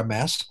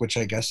Bergamesque, which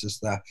I guess is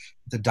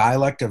the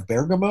dialect of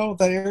Bergamo,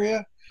 that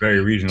area. Very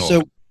regional.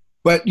 So,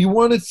 but you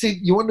want to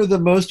know the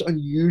most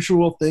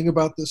unusual thing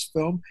about this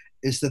film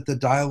is that the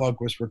dialogue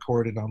was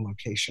recorded on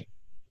location.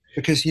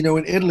 because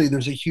in Italy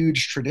there's a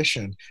huge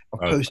tradition of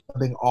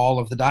post-dubbing all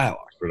of the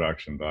dialogue.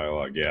 Production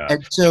dialogue, yeah.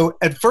 And so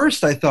at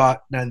first I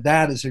thought, now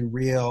that is a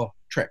real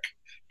trick,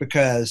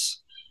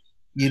 because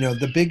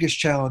the biggest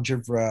challenge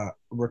of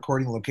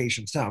recording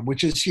location sound,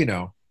 which is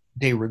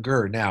de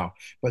rigueur now,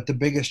 but the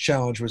biggest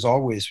challenge was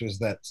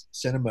that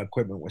cinema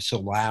equipment was so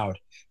loud,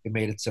 it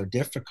made it so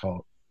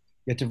difficult.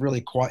 You have to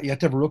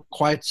have a real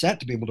quiet set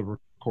to be able to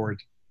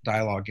record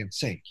dialogue in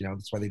sync.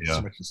 That's why they do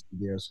so much in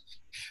studios.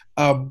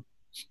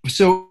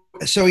 So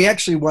he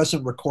actually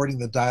wasn't recording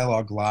the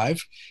dialogue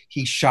live.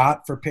 He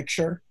shot for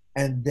picture,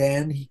 and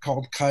then he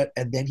called cut,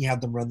 and then he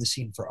had them run the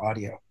scene for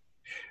audio.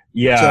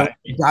 Yeah. So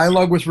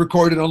dialogue was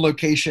recorded on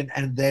location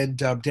and then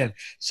dubbed in.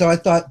 So I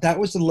thought that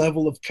was the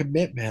level of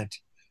commitment,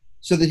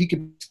 so that he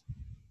could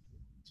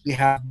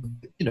have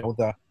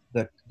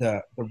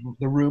the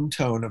room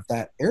tone of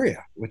that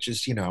area, which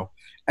is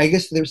I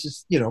guess there's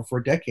this for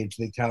decades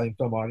the Italian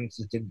film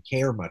audiences didn't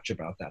care much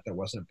about that. That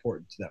wasn't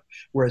important to them.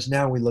 Whereas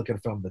now we look at a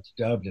film that's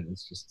dubbed and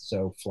it's just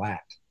so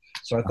flat.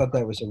 So I thought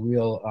that was a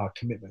real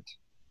commitment.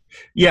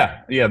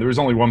 Yeah. There was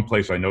only one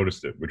place I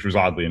noticed it, which was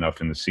oddly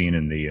enough in the scene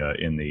in the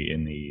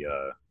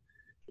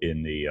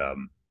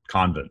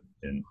convent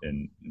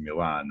in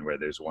Milan, where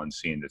there's one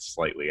scene that's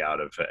slightly out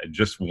of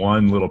just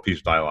one little piece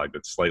of dialogue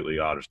that's slightly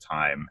out of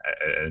time,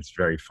 and it's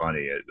very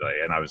funny.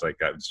 And I was like,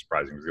 that was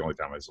surprising. It was the only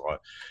time I saw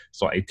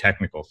a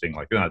technical thing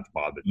like that.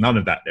 None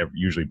of that ever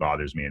usually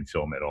bothers me in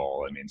film at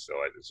all. I mean,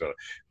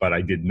 but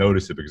I did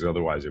notice it because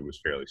otherwise it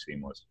was fairly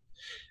seamless.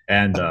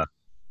 And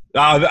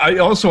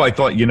I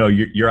thought,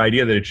 your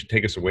idea that it should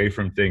take us away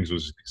from things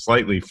was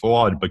slightly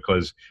flawed,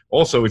 because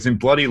also it's in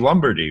bloody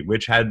Lombardy,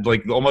 which had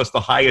like almost the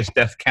highest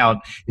death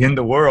count in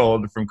the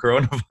world from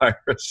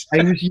coronavirus.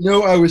 I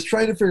was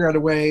trying to figure out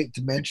a way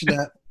to mention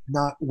that,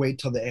 not wait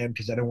till the end,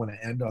 because I don't want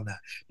to end on that.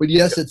 But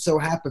yes, it so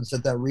happens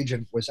that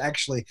region was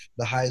actually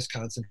the highest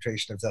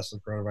concentration of deaths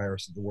of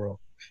coronavirus in the world.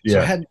 So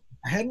I hadn't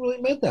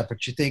really meant that,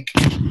 but you think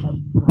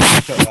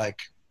that like,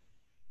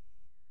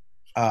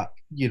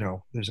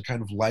 there's a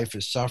kind of life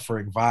is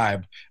suffering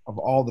vibe of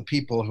all the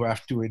people who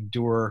have to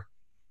endure,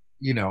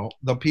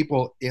 the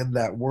people in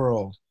that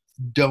world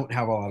don't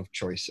have a lot of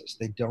choices.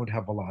 They don't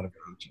have a lot of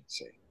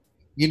agency.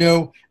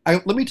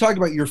 Let me talk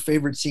about your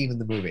favorite scene in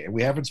the movie. And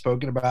we haven't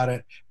spoken about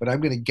it, but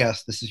I'm going to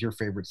guess this is your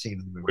favorite scene in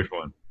the movie. Which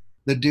one?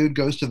 The dude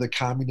goes to the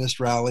communist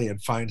rally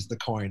and finds the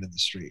coin in the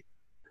street.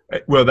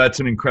 Well, that's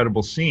an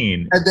incredible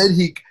scene. And then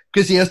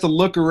because he has to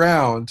look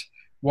around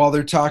while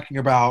they're talking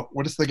about,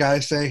 what does the guy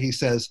say? He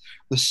says,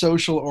 the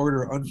social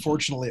order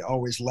unfortunately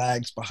always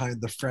lags behind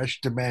the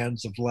fresh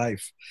demands of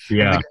life.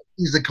 Yeah.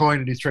 He's the coin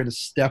and he's trying to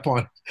step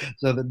on it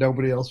so that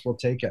nobody else will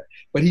take it.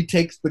 But he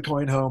takes the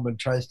coin home and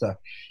tries to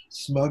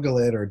smuggle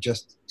it or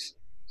just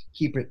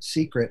keep it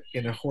secret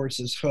in a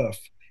horse's hoof.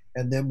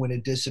 And then when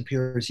it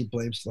disappears, he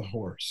blames the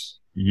horse.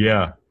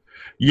 Yeah.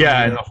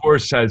 Yeah, and the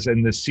horse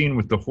and the scene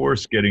with the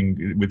horse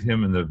with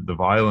him and the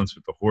violence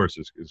with the horse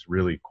is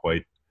really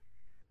quite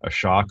a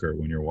shocker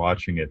when you're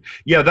watching it.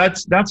 Yeah,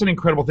 that's an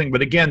incredible thing.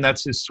 But again,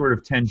 that's his sort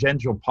of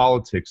tangential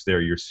politics there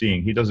you're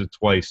seeing. He does it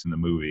twice in the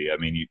movie. I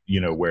mean,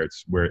 where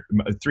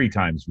three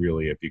times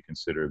really, if you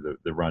consider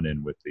the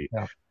run-in with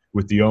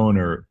the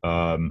owner.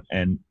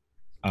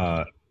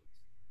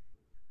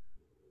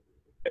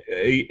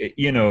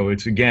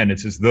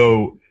 It's as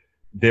though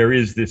there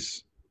is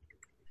this,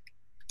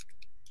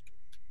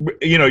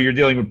 you're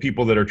dealing with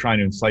people that are trying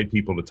to incite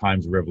people to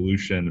times of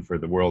revolution for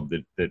the world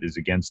that is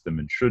against them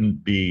and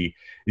shouldn't be.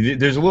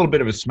 There's a little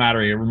bit of a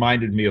smattering. It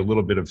reminded me a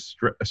little bit of,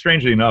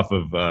 strangely enough,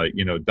 of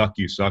Duck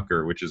You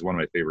Sucker, which is one of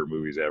my favorite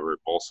movies ever.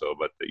 Also,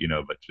 but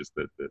just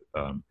the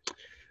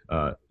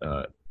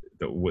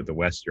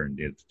Western,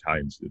 the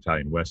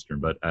Italian Western,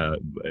 but a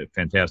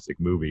fantastic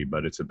movie.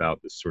 But it's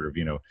about this sort of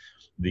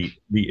the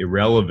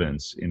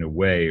irrelevance in a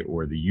way,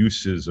 or the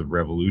uses of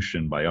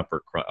revolution by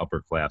upper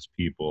class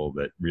people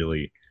that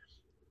really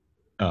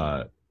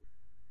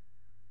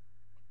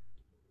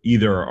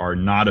either are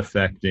not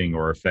affecting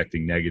or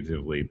affecting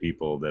negatively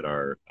people that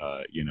are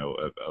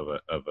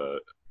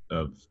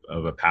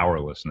of a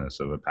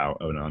powerlessness of an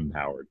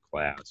unpowered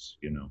class.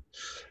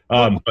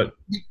 But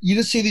you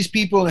just see these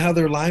people and how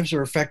their lives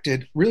are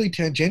affected really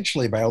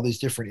tangentially by all these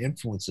different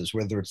influences,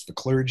 whether it's the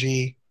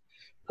clergy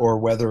or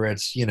whether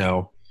it's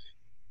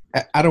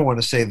I don't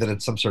want to say that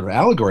it's some sort of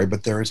allegory,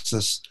 but there is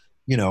this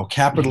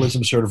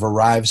capitalism sort of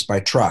arrives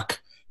by truck,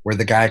 where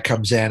the guy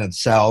comes in and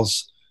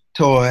sells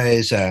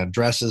toys and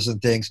dresses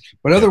and things,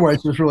 but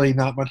otherwise there's really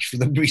not much for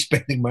them to be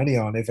spending money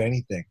on, if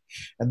anything.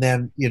 And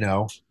then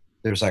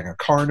there's like a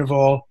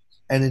carnival,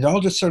 and it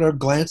all just sort of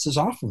glances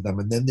off of them.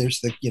 And then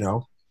there's the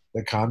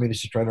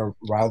communists who try to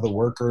rile the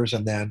workers,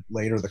 and then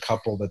later the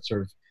couple that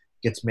sort of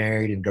gets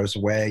married and goes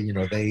away.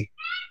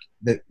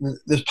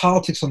 There's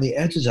politics on the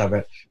edges of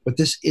it, but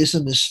this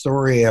isn't a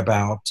story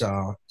about.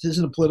 This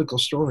isn't a political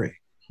story.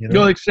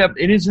 No, except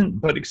it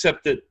isn't. But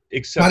except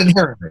not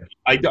inherently.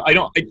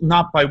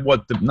 Not by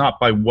what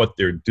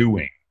they're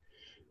doing.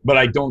 But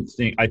I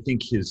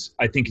think his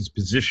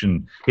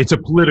position. It's a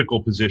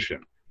political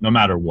position. no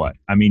matter what.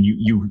 I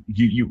mean,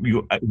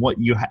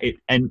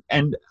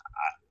 and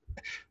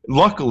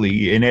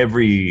luckily, in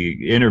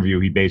every interview,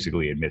 he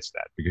basically admits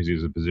that, because he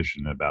has a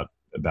position about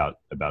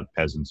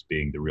peasants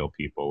being the real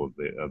people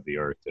of the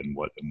earth, and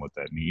what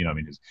that means. I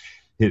mean,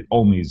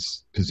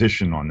 his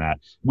position on that,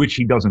 which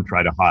he doesn't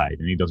try to hide,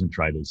 and he doesn't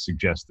try to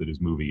suggest that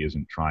his movie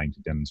isn't trying to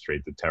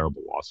demonstrate the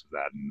terrible loss of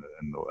that,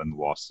 and the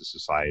loss to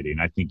society.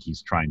 And I think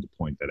he's trying to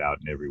point that out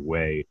in every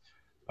way.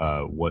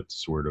 What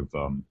sort of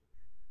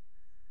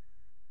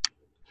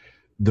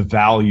the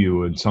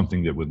value in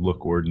something that would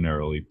look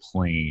ordinarily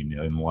plain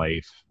in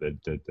life that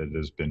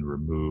has been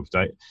removed.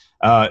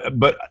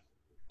 But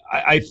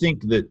I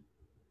think that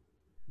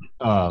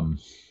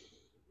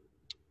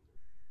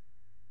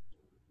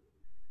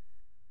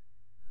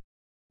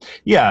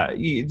yeah,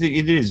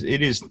 it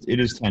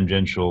is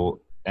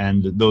tangential,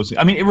 and those.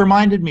 I mean, it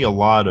reminded me a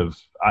lot of.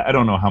 I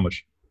don't know how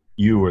much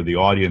you or the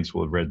audience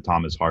will have read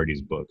Thomas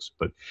Hardy's books,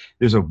 but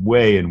there's a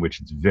way in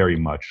which it's very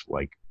much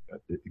like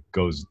it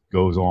goes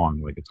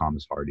on like a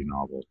Thomas Hardy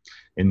novel,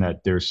 in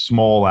that there's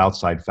small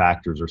outside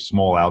factors or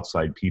small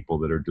outside people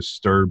that are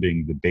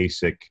disturbing the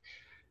basic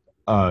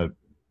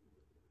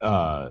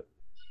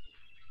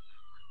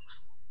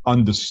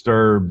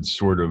undisturbed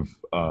sort of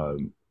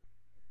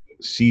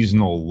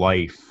seasonal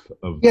life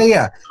of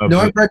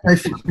I've read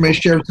my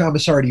share of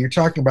Thomas Hardy. You're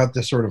talking about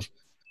this sort of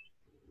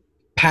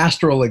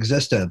pastoral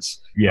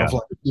existence of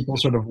like people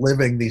sort of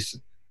living these,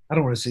 I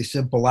don't want to say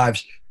simple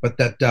lives, but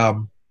that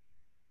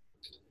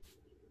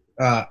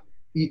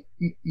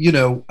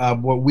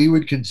what we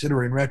would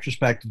consider in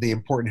retrospect the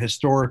important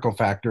historical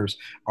factors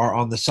are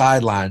on the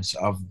sidelines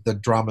of the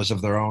dramas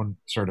of their own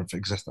sort of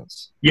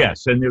existence.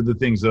 Yes, and they're the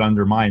things that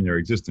undermine their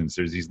existence.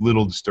 There's these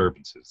little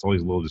disturbances,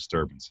 always little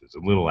disturbances, a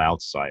little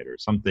outsider,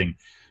 something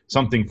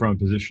from a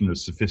position of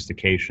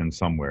sophistication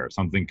somewhere.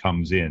 Something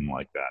comes in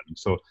like that, and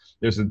so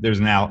there's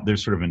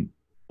sort of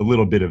a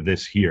little bit of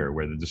this here,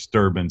 where the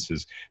disturbance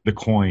is the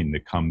coin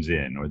that comes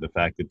in, or the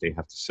fact that they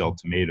have to sell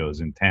tomatoes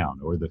in town,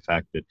 or the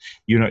fact that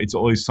it's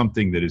always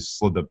something that is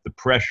the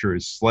pressure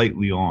is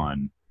slightly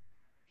on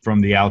from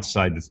the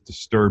outside that's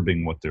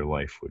disturbing what their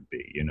life would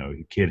be.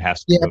 The kid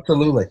has to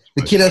absolutely.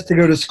 The kid has to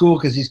go to school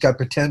because he's got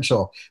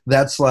potential.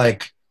 That's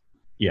like,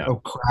 oh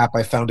crap,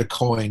 I found a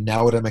coin.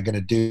 Now what am I going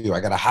to do?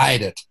 I got to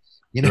hide it.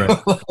 Right.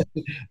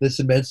 This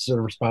immense sort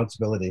of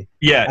responsibility.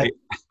 Yeah.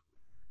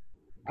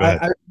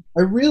 I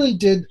really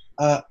did.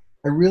 I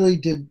really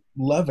did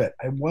love it.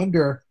 I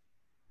wonder.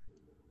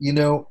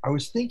 I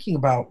was thinking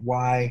about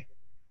why.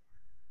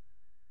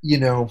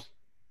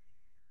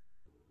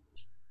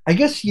 I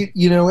guess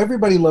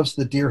everybody loves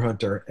The Deer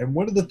Hunter, and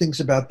one of the things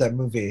about that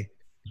movie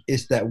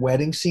is that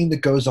wedding scene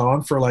that goes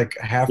on for like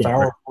a half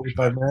hour,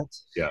 45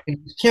 minutes. Yeah. And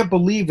you can't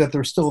believe that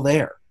they're still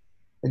there,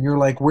 and you're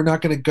like, we're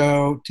not going to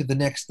go to the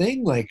next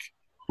thing. Like,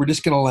 we're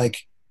just going to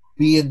like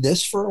be in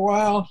this for a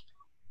while.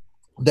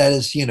 That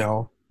is,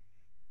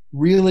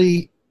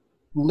 really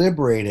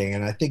liberating.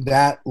 And I think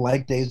that,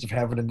 like Days of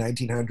Heaven in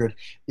 1900,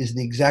 is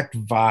the exact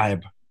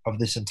vibe of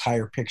this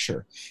entire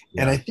picture.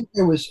 Yeah. And I think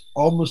there was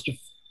almost,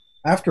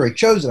 after I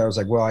chose it, I was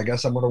like, well, I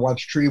guess I'm going to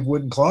watch Tree of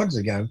Wooden Clogs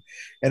again.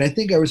 And I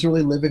think I was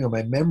really living on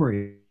my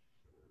memory.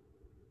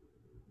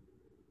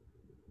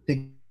 I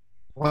think,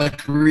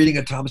 like reading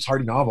a Thomas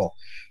Hardy novel,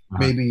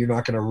 maybe you're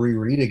not going to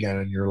reread again,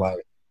 and you're like,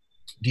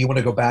 do you want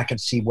to go back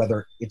and see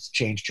whether it's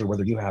changed or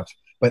whether you have?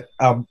 But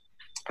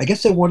I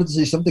guess I wanted to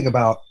say something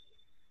about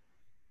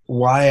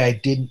why I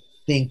didn't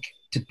think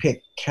to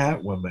pick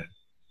Catwoman.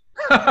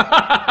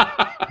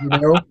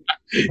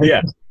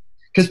 Yeah.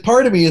 Because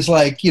part of me is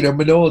like,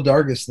 Manohla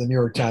Dargis, the New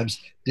York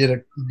Times,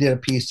 did a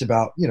piece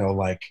about,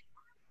 like,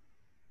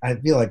 I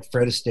feel like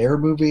Fred Astaire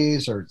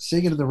movies or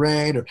Singing in the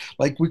Rain, or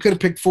like we could have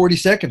picked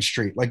 42nd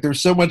Street. Like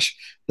there's so much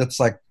that's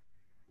like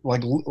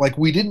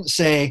we didn't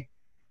say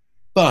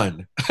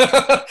fun,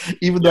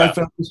 even though I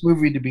found this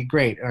movie to be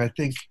great. And I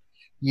think,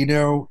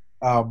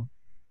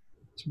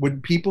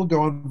 when people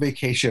go on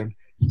vacation,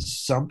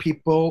 some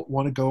people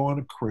want to go on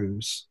a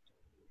cruise.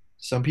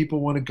 Some people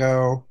want to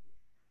go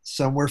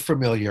somewhere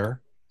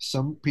familiar.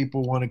 Some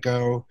people want to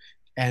go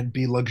and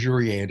be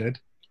luxuriated.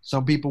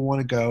 Some people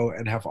want to go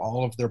and have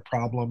all of their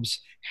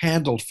problems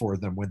handled for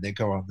them when they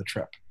go on the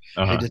trip.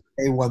 They just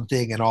say one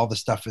thing and all the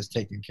stuff is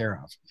taken care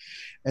of.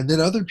 And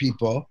then other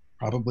people,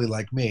 probably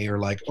like me, are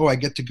like, oh, I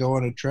get to go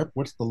on a trip.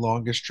 What's the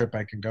longest trip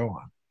I can go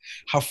on?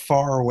 How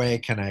far away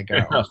can I go?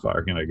 How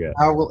far can I get?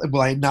 How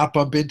will I not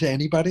bump into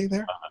anybody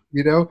there?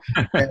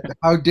 And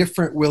how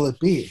different will it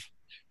be?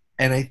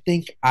 And I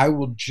think I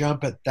will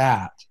jump at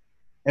that.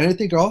 And I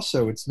think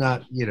also it's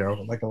not,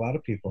 like a lot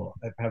of people,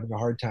 I'm having a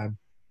hard time.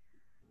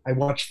 I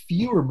watch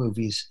fewer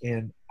movies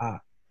in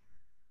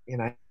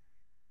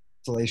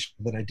isolation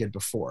than I did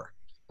before,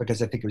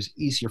 because I think it was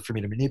easier for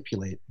me to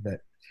manipulate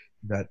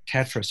that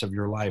Tetris of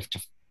your life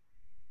to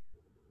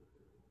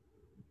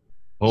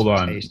hold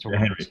on.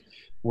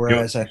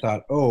 Whereas I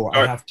thought, I'm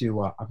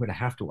going to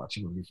have to watch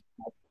a movie.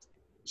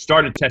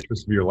 Start a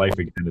Tetris of your life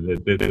again.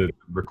 The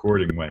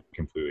recording went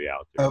completely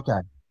out there.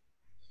 Okay.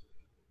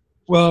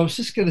 Well, I was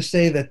just going to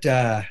say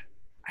that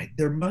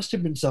there must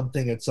have been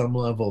something at some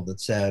level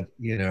that said,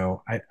 I'm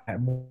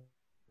more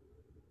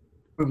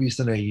movies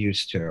than I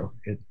used to.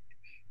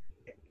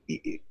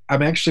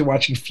 I'm actually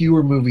watching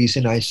fewer movies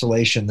in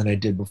isolation than I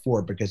did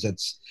before because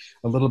it's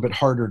a little bit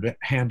harder to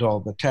handle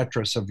the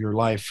Tetris of your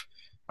life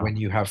when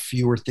you have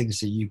fewer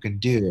things that you can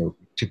do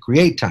to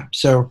create time.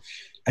 So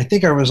I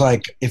think I was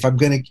like, if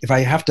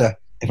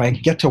I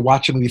get to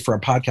watch a movie for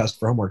a podcast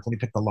for homework, let me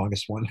pick the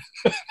longest one.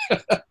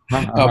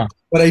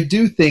 But I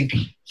do think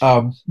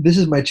this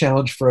is my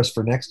challenge for us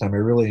for next time. I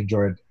really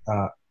enjoyed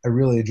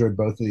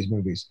both of these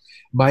movies.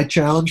 My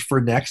challenge for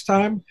next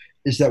time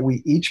is that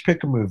we each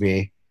pick a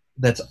movie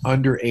that's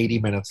under 80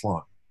 minutes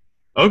long.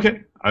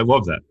 Okay, I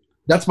love that.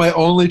 That's my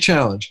only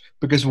challenge,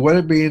 because what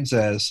it means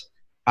is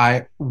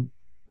I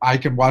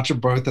can watch them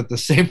both at the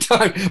same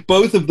time.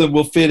 Both of them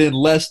will fit in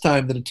less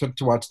time than it took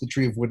to watch The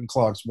Tree of Wooden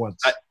Clogs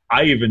once.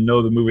 I even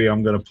know the movie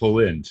I'm going to pull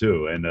in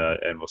too, and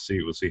we'll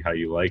see how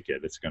you like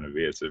it. It's a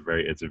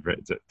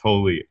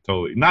totally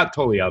not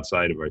totally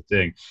outside of our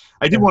thing.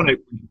 I did want to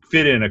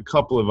fit in a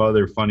couple of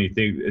other funny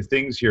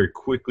things here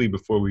quickly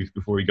before we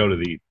go to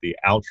the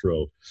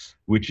outro,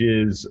 which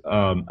is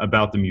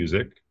about the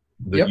music,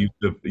 the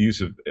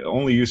use of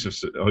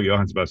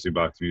Johann Sebastian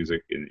Bach's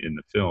music in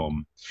the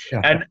film,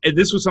 and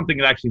this was something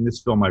that actually in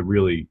this film I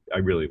really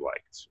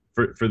liked.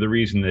 For the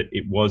reason that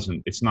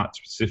it's not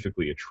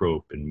specifically a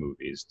trope in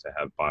movies to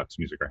have Bach's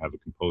music or have a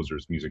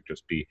composer's music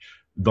just be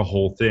the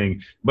whole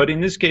thing. But in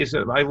this case,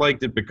 I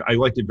liked it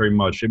very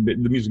much. The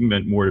music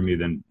meant more to me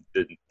than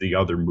the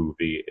other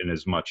movie, in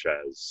as much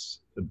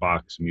as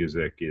Bach's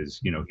music is,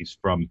 he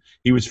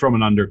was from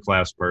an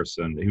underclass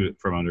person. He was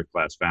from an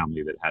underclass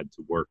family that had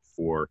to work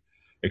for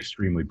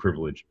extremely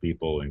privileged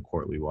people in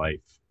courtly life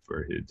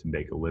to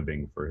make a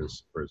living for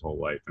his whole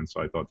life. And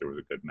so I thought there was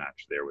a good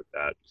match there with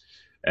that.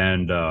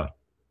 And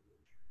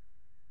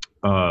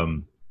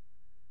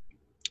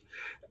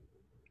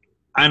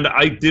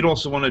I did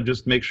also want to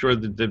just make sure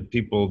that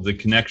the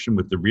connection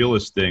with the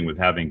realist thing, with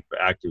having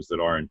actors that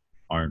aren't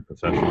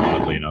professional,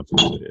 oddly enough,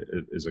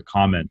 is a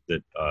comment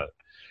that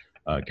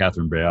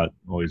Catherine Breillat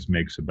always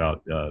makes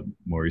about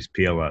Maurice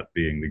Pialat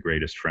being the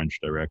greatest French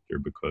director,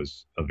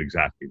 because of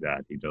exactly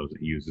that. He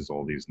uses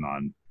all these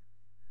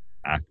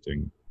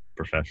non-acting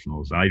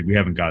professionals. We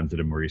haven't gotten to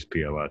the Maurice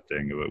Pialat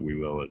thing, but we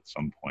will at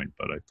some point.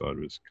 But I thought it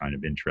was kind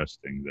of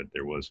interesting that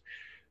there was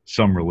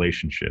some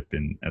relationship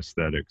in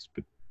aesthetics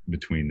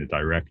between the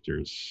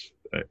directors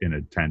in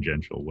a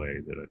tangential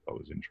way that I thought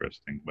was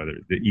interesting.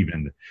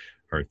 Even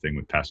her thing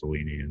with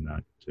Pasolini and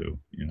that too.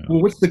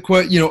 Well, what's the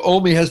quote?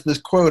 Olmi has this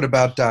quote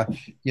about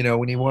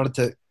when he wanted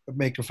to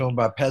make a film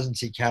about peasants,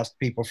 he cast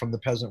people from the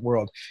peasant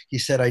world. He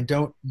said, "I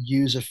don't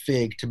use a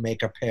fig to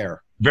make a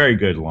pear." Very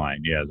good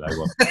line. Yeah, I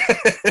love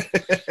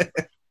it.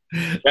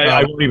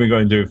 I won't even go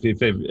into it.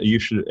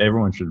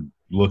 Everyone should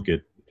look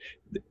at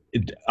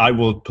it. I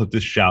will put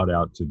this shout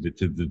out to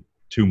the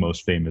two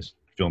most famous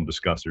film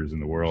discussers in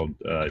the world.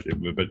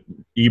 But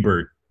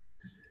Ebert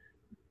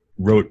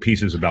wrote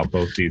pieces about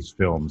both these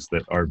films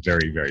that are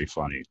very, very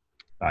funny.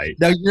 I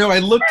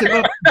looked it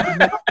up,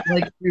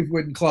 like Tree of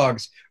Wooden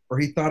Clogs, or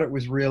he thought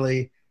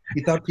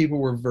people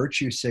were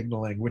virtue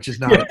signaling, which is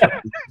not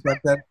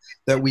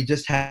that we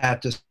just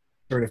had to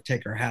sort of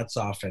take our hats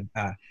off and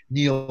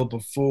kneel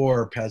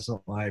before peasant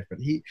life. But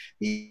he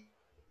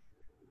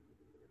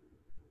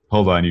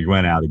hold on, you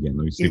went out again.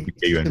 Let me see if we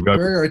get you in.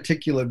 Very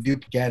articulate view,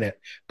 get it,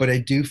 but I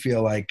do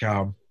feel like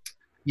the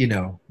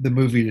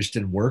movie just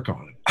didn't work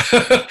on it.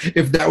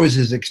 If that was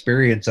his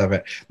experience of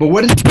it. But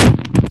what is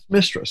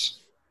Mistress?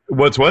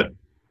 What's what?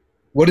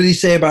 What did he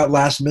say about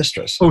Last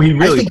Mistress? Oh, he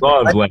really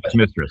loved Last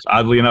Mistress,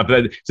 oddly enough.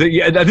 This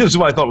is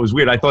what I thought was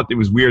weird. I thought it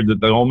was weird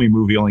that the only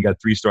movie only got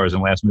 3 stars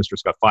and Last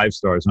Mistress got 5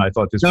 stars. And I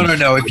thought this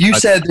No. If you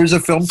said there's a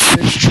film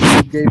critic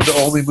who gave the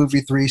only movie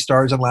 3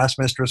 stars and Last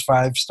Mistress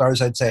 5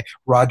 stars, I'd say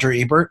Roger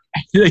Ebert.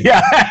 Yeah,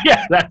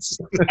 that's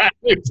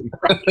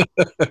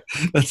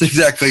that's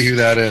exactly who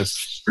that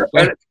is.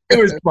 It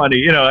was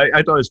funny,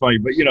 I thought it was funny,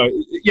 but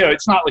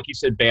it's not like he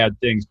said bad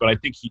things, but I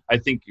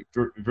think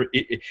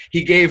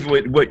he gave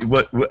what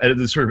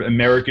the sort of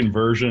American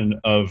version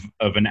of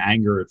an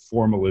anger at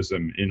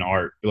formalism in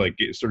art, like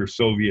sort of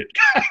Soviet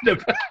kind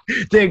of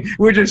thing,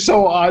 which is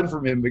so odd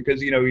from him,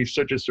 because he's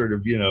such a sort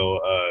of I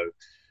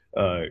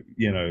don't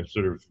know.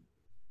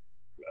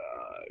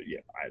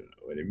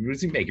 What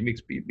does he make? He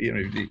makes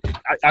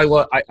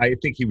I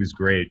think he was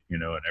great,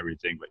 and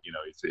everything, but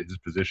his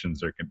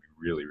positions can be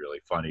really, really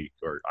funny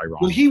or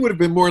ironic. Well, he would have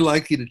been more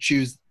likely to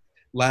choose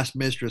Last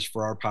Mistress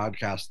for our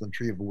podcast than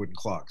Tree of Wooden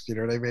Clocks. You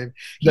know what I mean?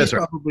 He's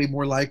probably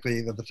more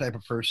likely than the type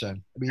of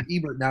person. I mean,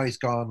 Ebert, now he's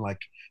gone, like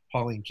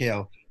Pauline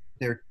Kael.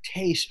 Their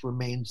taste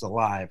remains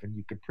alive, and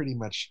you could pretty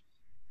much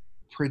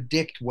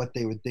predict what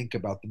they would think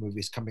about the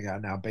movies coming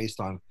out now based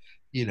on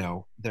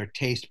their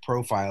taste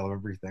profile of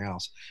everything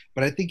else.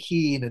 But I think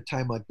he, in a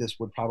time like this,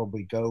 would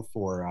probably go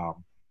for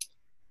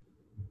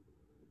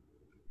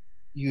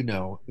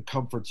the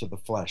comforts of the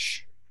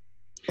flesh.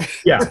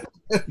 Yeah,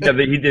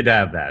 he did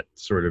have that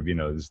sort of,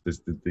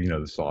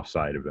 the soft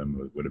side of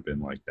him would have been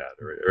like that,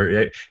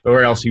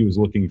 or else he was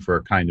looking for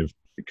a kind of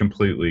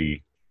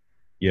completely,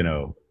 you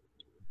know,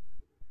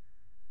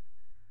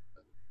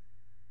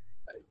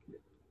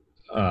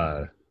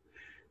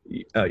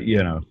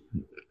 you know,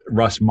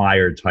 Russ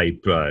Meyer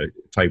type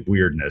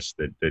weirdness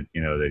that that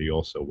he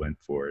also went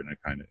for in a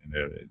kind of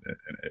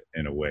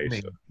in a way. I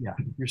mean, So yeah,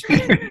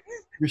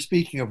 you're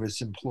speaking of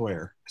his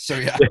employer, so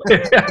yeah.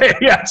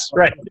 yes,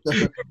 right.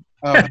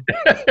 um,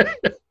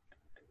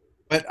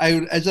 but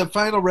as a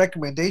final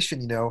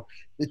recommendation,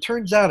 it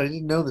turns out I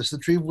didn't know this. The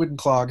Tree of Wooden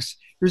Clogs.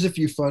 Here's a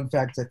few fun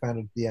facts I found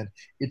at the end.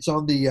 It's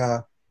on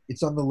the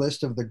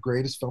list of the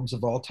greatest films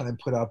of all time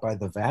put out by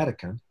the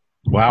Vatican.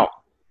 Wow.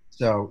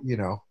 So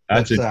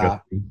that's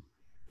interesting.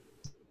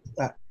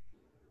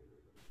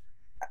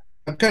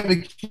 I'm kind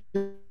of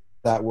curious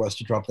that was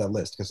to drop that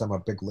list because I'm a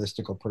big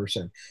listicle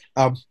person.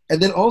 And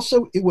then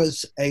also it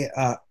was an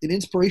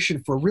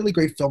inspiration for a really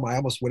great film I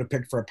almost would have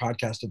picked for a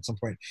podcast at some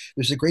point.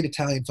 There's a great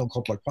Italian film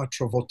called La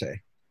Quattro Volte,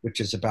 which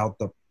is an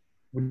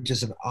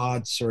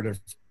odd sort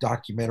of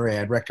documentary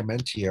I'd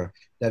recommend to you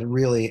that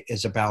really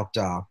is about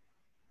darn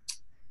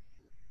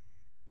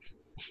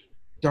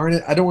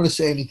it, I don't want to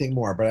say anything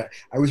more, but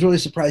I was really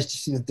surprised to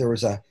see that there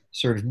was a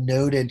sort of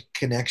noted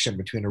connection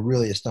between a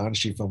really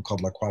astonishing film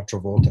called La Quattro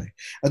Volte.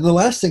 And the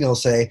last thing I'll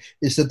say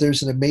is that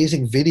there's an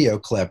amazing video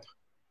clip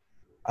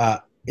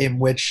in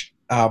which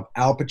Al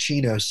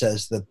Pacino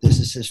says that this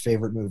is his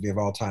favorite movie of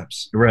all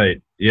times.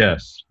 Right,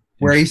 yes.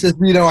 Where he says,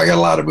 I got a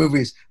lot of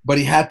movies, but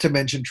he had to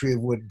mention Tree of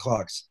Wooden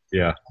Clocks.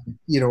 Yeah.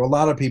 A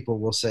lot of people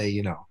will say,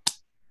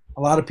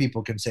 a lot of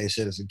people can say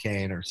Citizen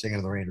Kane or Singing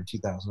in the Rain or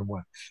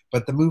 2001,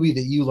 but the movie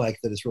that you like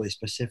that is really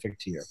specific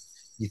to you,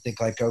 you think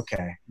like,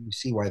 okay, you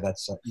see why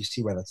that's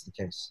the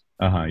case.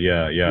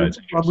 Yeah.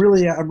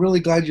 I'm really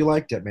glad you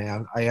liked it,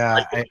 man.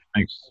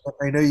 Thanks.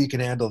 I know you can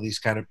handle these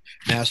kind of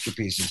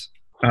masterpieces.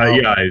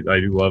 Yeah, I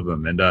do love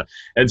them, and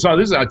so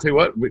this is. I'll tell you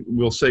what,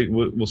 we'll say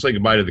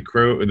goodbye to the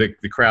crew,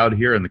 the crowd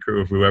here, and the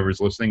crew of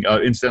whoever's listening.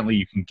 Instantly,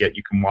 you can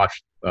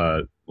watch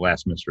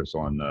Last Mistress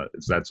on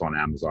that's on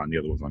Amazon. The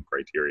other one's on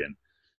Criterion.